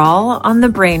Tim Grahl on the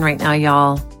brain right now,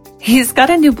 y'all. He's got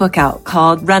a new book out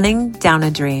called Running Down a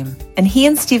Dream. And he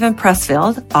and Steven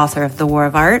Pressfield, author of The War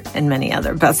of Art and many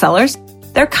other bestsellers,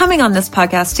 they're coming on this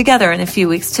podcast together in a few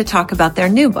weeks to talk about their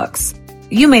new books.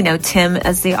 You may know Tim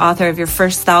as the author of Your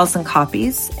First 1,000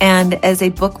 Copies and as a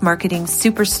book marketing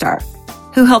superstar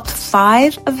who helped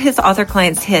 5 of his author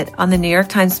clients hit on the New York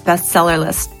Times bestseller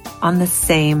list on the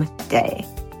same day.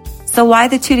 So why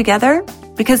the two together?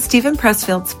 Because Steven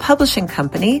Pressfield's publishing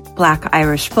company, Black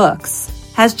Irish Books,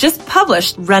 has just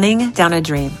published Running Down a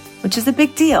Dream, which is a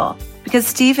big deal because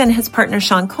Steve and his partner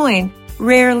Sean Coyne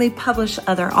rarely publish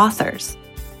other authors.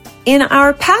 In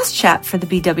our past chat for the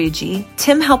BWG,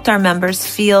 Tim helped our members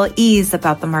feel ease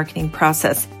about the marketing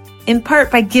process, in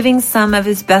part by giving some of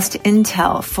his best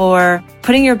intel for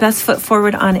putting your best foot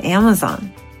forward on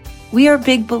Amazon. We are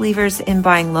big believers in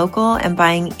buying local and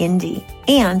buying indie,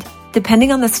 and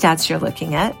depending on the stats you're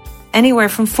looking at, anywhere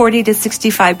from 40 to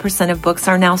 65% of books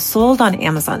are now sold on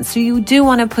Amazon, so you do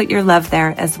want to put your love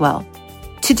there as well.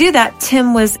 To do that,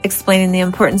 Tim was explaining the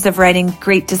importance of writing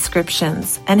great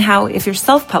descriptions and how if you're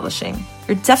self-publishing,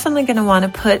 you're definitely going to want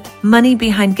to put money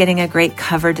behind getting a great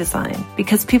cover design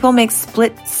because people make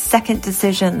split-second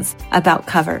decisions about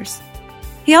covers.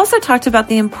 He also talked about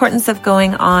the importance of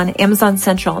going on Amazon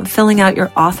Central and filling out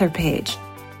your author page.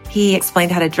 He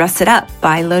explained how to dress it up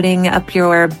by loading up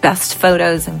your best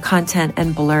photos and content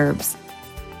and blurbs.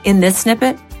 In this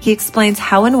snippet, he explains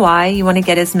how and why you want to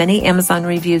get as many Amazon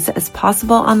reviews as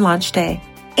possible on launch day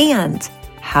and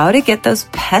how to get those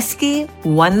pesky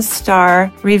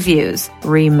 1-star reviews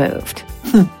removed.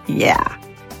 Yeah.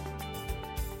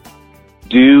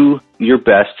 Do your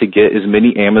best to get as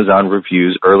many Amazon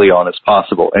reviews early on as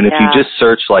possible. And if you just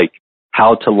search like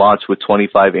how to launch with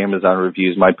 25 Amazon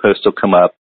reviews, my post will come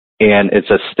up. And it's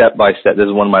a step-by-step. This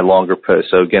is one of my longer posts.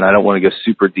 So, again, I don't want to go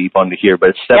super deep onto here, but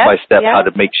it's step-by-step how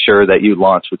to make sure that you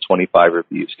launch with 25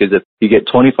 reviews. Because if you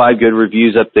get 25 good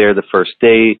reviews up there the first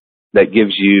day, that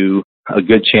gives you a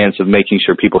good chance of making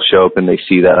sure people show up and they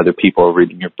see that other people are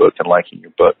reading your book and liking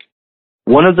your book.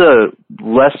 One of the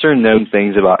lesser-known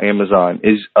things about Amazon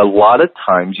is a lot of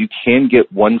times you can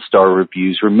get 1-star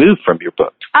reviews removed from your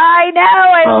book. I know.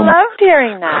 I loved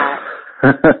hearing that.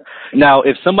 Now,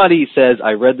 if somebody says,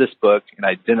 I read this book and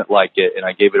I didn't like it and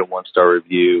I gave it a 1-star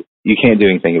review, you can't do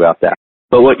anything about that.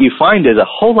 But what you find is a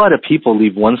whole lot of people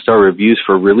leave 1-star reviews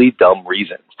for really dumb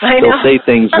reasons. They'll say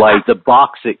things like the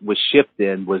box it was shipped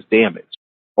in was damaged.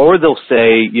 Or they'll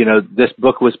say, this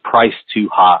book was priced too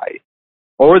high.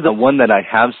 Or the one that I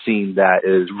have seen that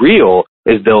is real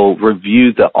is they'll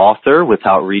review the author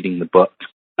without reading the book.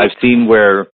 I've seen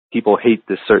where people hate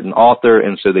this certain author,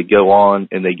 and so they go on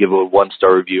and they give a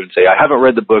 1-star review and say, I haven't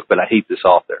read the book, but I hate this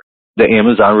author. The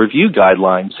Amazon review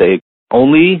guidelines say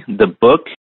only the book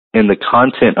and the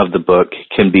content of the book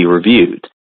can be reviewed.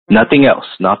 Nothing else.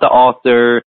 Not the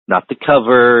author, not the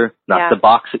cover, not the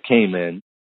box it came in.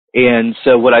 And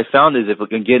so what I found is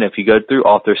if you go through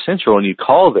Author Central and you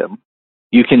call them,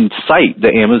 you can cite the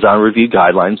Amazon review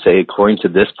guidelines, say, according to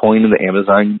this point in the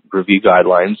Amazon review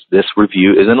guidelines, this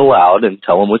review isn't allowed, and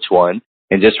tell them which one,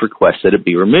 and just request that it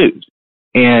be removed.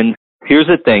 And here's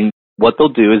the thing. What they'll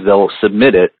do is they'll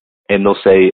submit it, and they'll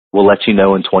say, we'll let you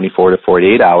know in 24 to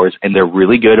 48 hours, and they're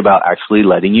really good about actually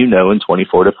letting you know in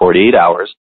 24 to 48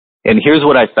 hours. And here's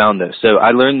what I found, though. So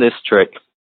I learned this trick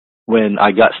when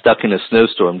I got stuck in a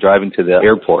snowstorm driving to the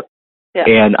airport,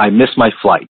 and I missed my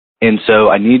flight. And so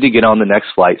I need to get on the next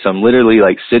flight. So I'm literally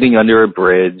like sitting under a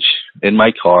bridge in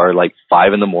my car, like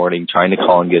 5 a.m, trying to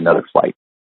call and get another flight.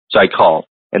 So I call,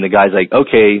 and the guy's like,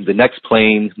 okay, the next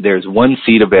plane, there's 1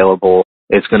 seat available.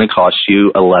 It's going to cost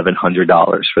you $1,100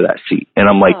 for that seat. And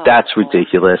I'm like, that's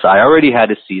ridiculous. I already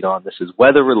had a seat on. This is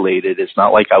weather related. It's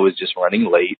not like I was just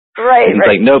running late. Right. And he's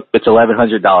like, nope, it's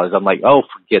 $1,100. I'm like, oh,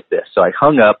 forget this. So I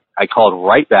hung up. I called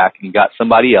right back and got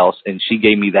somebody else, and she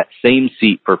gave me that same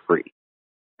seat for free.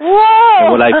 Whoa!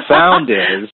 And what I found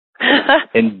is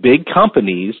in big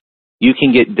companies, you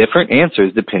can get different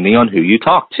answers depending on who you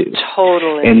talk to.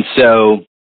 Totally. And so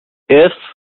if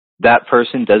that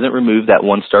person doesn't remove that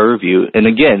 1-star review, and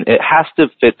again, it has to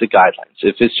fit the guidelines.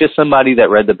 If it's just somebody that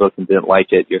read the book and didn't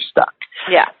like it, you're stuck.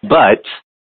 Yeah. But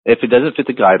if it doesn't fit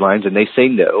the guidelines and they say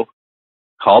no,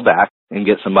 call back and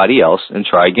get somebody else and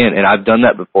try again. And I've done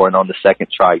that before, and on the second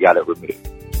try, I got it removed.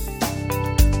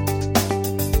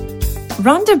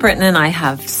 Rhonda Britton and I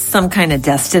have some kind of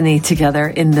destiny together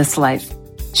in this life.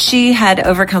 She had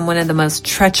overcome one of the most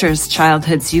treacherous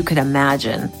childhoods you could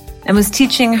imagine and was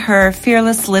teaching her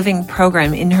Fearless Living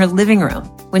program in her living room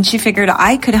when she figured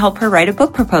I could help her write a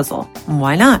book proposal.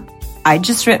 Why not? I'd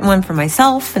just written one for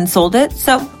myself and sold it,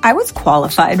 so I was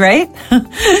qualified, right?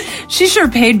 She sure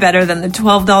paid better than the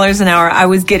 $12 an hour I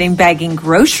was getting bagging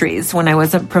groceries when I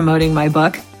wasn't promoting my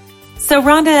book. So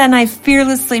Rhonda and I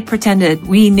fearlessly pretended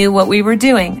we knew what we were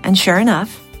doing, and sure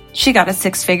enough, she got a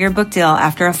 6-figure book deal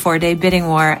after a 4-day bidding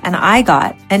war, and I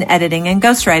got an editing and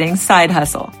ghostwriting side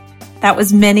hustle. That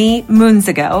was many moons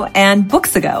ago and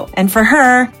books ago, and for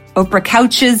her, Oprah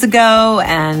Couches ago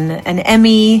and an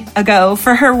Emmy ago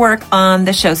for her work on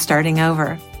the show Starting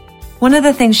Over. One of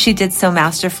the things she did so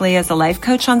masterfully as a life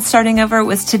coach on Starting Over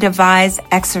was to devise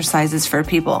exercises for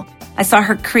people. I saw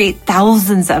her create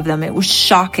thousands of them. It was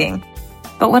shocking.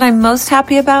 But what I'm most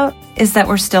happy about is that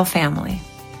we're still family.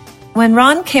 When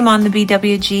Ron came on the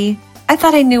BWG, I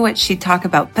thought I knew what she'd talk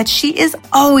about, but she is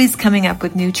always coming up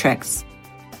with new tricks.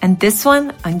 And this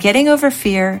one on getting over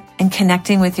fear and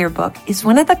connecting with your book is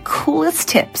one of the coolest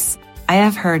tips I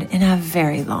have heard in a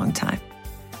very long time.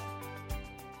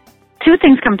 2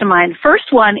 things come to mind. First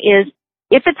one is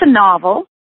if it's a novel,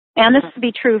 and this would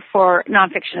be true for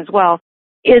nonfiction as well,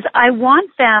 is I want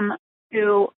them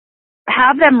to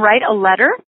have them write a letter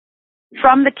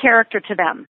from the character to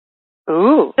them.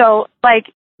 Ooh. So like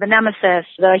the nemesis,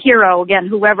 the hero, again,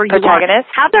 whoever you protagonist?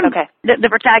 want. Have them, okay. the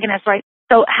protagonist, right?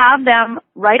 So have them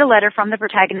write a letter from the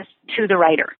protagonist to the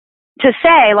writer to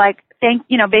say, like,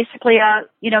 basically,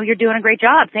 you're doing a great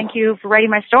job. Thank you for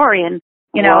writing my story. And,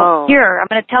 Whoa. here, I'm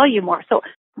going to tell you more. So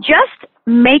just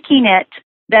making it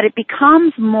that it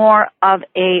becomes more of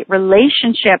a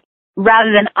relationship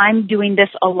rather than I'm doing this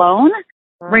alone.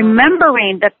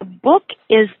 Remembering that the book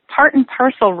is part and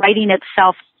parcel writing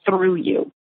itself through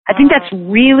you. I think that's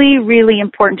really, really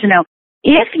important to know.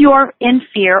 If you're in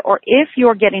fear or if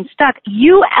you're getting stuck,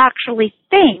 you actually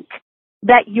think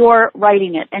that you're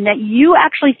writing it and that you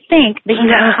actually think that you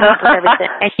have to come up with everything.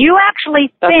 And you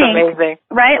actually think, amazing.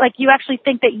 Right? Like you actually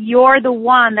think that you're the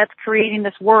one that's creating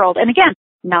this world. And again,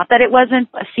 not that it wasn't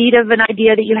a seed of an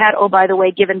idea that you had, oh, by the way,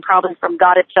 given probably from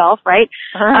God itself, right?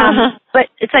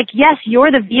 But it's like, yes, you're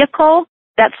the vehicle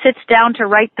that sits down to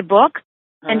write the book,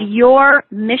 and your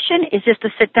mission is just to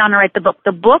sit down and write the book.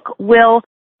 The book will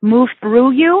move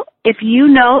through you if you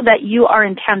know that you are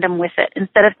in tandem with it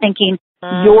instead of thinking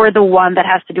you're the one that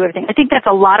has to do everything. I think that's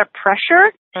a lot of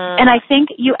pressure, and I think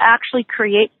you actually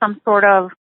create some sort of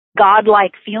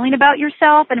God-like feeling about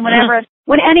yourself, and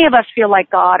when any of us feel like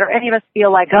God, or any of us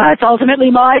feel like, it's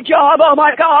ultimately my job, oh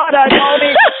my God, I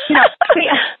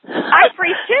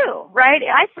freeze too, right?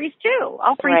 I freeze too.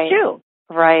 I'll freeze too.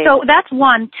 Right. So that's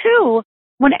one. 2,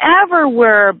 whenever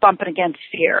we're bumping against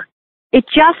fear, it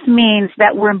just means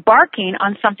that we're embarking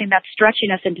on something that's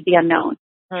stretching us into the unknown.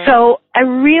 So I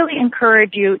really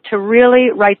encourage you to really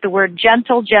write the word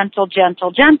gentle, gentle,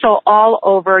 gentle, gentle all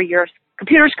over your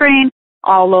computer screen,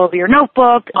 all over your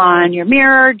notebook, on your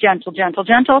mirror, gentle, gentle,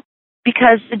 gentle.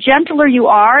 Because the gentler you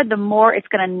are, the more it's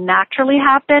going to naturally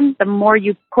happen. The more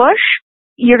you push,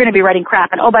 you're going to be writing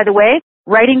crap. And oh, by the way,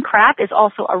 writing crap is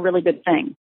also a really good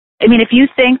thing. I mean, if you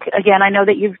think, again, I know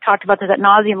that you've talked about this ad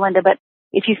nauseum, Linda, but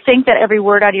if you think that every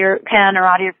word out of your pen or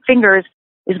out of your fingers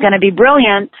is going to be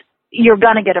brilliant, you're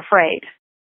going to get afraid.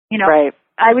 You know, right.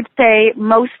 I would say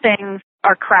most things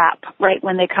are crap, right,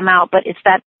 when they come out, but it's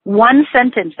that one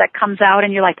sentence that comes out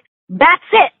and you're like, that's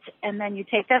it. And then you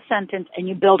take that sentence and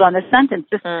you build on the sentence.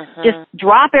 Just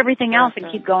drop everything else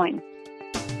and keep going.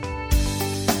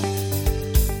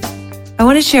 I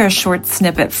want to share a short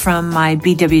snippet from my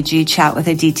BWG chat with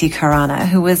Aditi Khurana,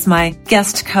 who was my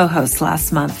guest co-host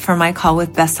last month for my call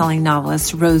with bestselling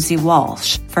novelist Rosie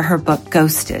Walsh for her book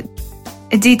Ghosted.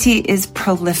 Aditi is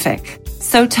prolific,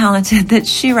 so talented that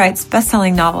she writes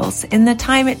bestselling novels in the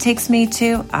time it takes me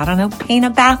to, paint a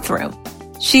bathroom.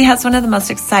 She has one of the most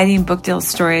exciting book deal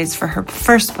stories for her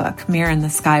first book, Mirror in the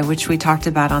Sky, which we talked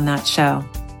about on that show.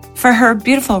 For her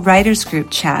beautiful writers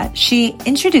group chat, she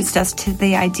introduced us to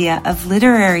the idea of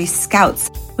literary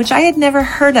scouts, which I had never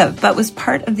heard of, but was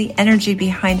part of the energy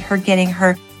behind her getting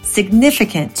her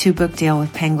significant 2-book deal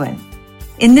with Penguin.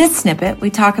 In this snippet,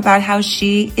 we talk about how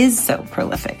she is so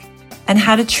prolific and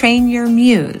how to train your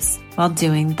muse while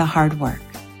doing the hard work.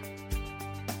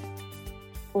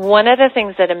 One of the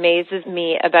things that amazes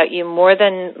me about you more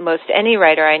than most any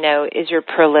writer I know is your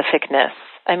prolificness.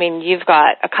 I mean, you've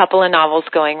got a couple of novels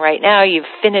going right now. You've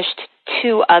finished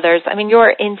 2 others. I mean, you're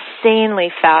insanely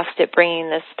fast at bringing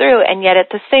this through, and yet at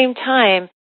the same time,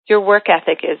 your work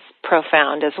ethic is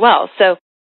profound as well. So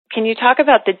can you talk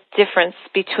about the difference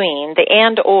between the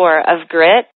and/or of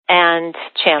grit and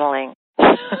channeling?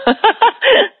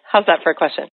 How's that for a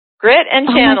question? Grit and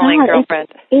channeling, girlfriend.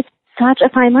 It's such a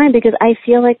fine line because I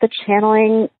feel like the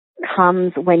channeling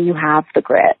comes when you have the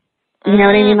grit. You know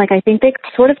what I mean? Like, I think they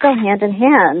sort of go hand in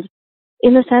hand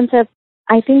in the sense of,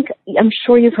 I'm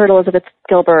sure you've heard Elizabeth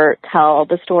Gilbert tell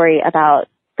the story about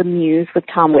the muse with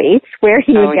Tom Waits, where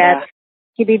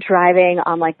he'd be driving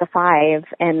on like the 5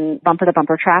 and bumper to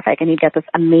bumper traffic and he'd get this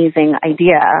amazing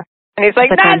idea. And he's like,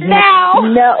 not now!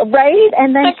 No, right?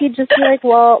 And then she'd just be like,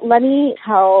 well, let me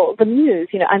tell the muse,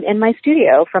 I'm in my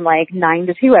studio from like 9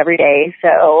 to 2 every day,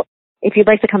 so if you'd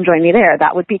like to come join me there,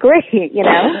 that would be great,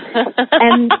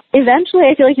 And eventually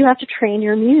I feel like you have to train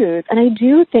your muse. And I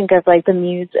do think of like the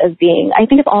muse as I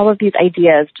think of all of these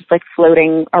ideas just like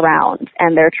floating around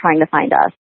and they're trying to find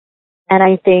us. And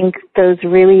I think those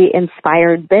really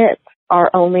inspired bits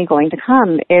are only going to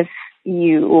come if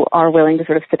you are willing to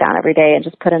sort of sit down every day and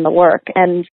just put in the work.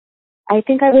 And I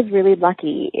think I was really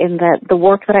lucky in that the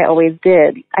work that I always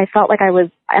did, I felt like I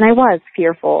was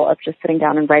fearful of just sitting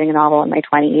down and writing a novel in my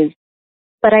 20s.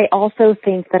 But I also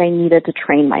think that I needed to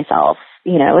train myself.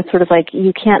 It's sort of like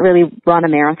you can't really run a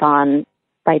marathon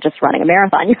by just running a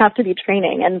marathon. You have to be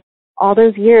training. And all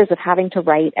those years of having to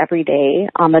write every day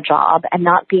on the job and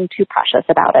not being too precious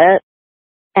about it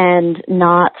and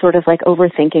not sort of like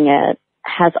overthinking it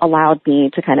has allowed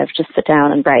me to kind of just sit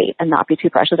down and write and not be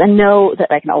too precious and know that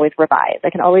I can always revise.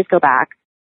 I can always go back.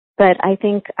 But I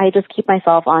think I just keep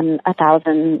myself on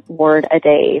 1,000 word a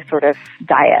day sort of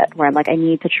diet where I'm like, I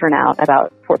need to churn out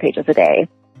about 4 pages a day.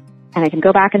 And I can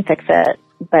go back and fix it,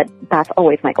 but that's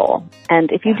always my goal.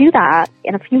 And if you do that,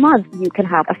 in a few months, you can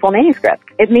have a full manuscript.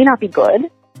 It may not be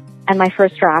good, and my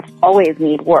first drafts always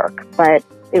need work, but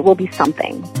it will be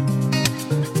something.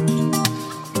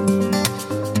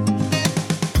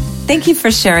 Thank you for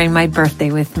sharing my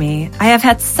birthday with me. I have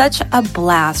had such a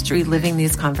blast reliving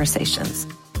these conversations.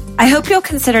 I hope you'll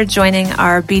consider joining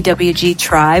our BWG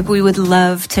tribe. We would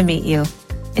love to meet you.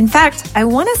 In fact, I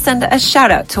want to send a shout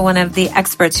out to one of the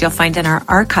experts you'll find in our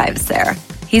archives there.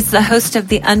 He's the host of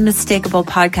the unmistakable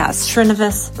podcast,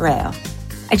 Srinivas Rao.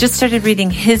 I just started reading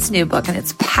his new book and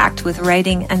it's packed with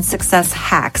writing and success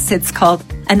hacks. It's called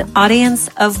An Audience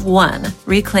of One,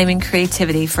 Reclaiming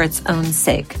Creativity for Its Own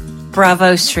Sake.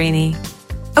 Bravo, Srini.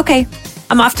 Okay,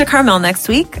 I'm off to Carmel next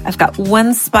week. I've got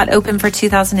 1 spot open for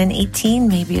 2018.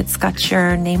 Maybe it's got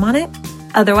your name on it.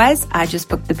 Otherwise, I just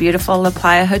booked the beautiful La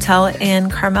Playa Hotel in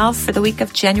Carmel for the week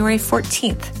of January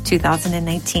 14th,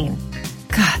 2019.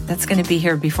 God, that's going to be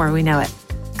here before we know it.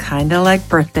 Kind of like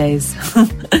birthdays.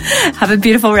 Have a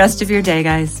beautiful rest of your day,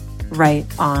 guys. Right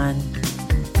on.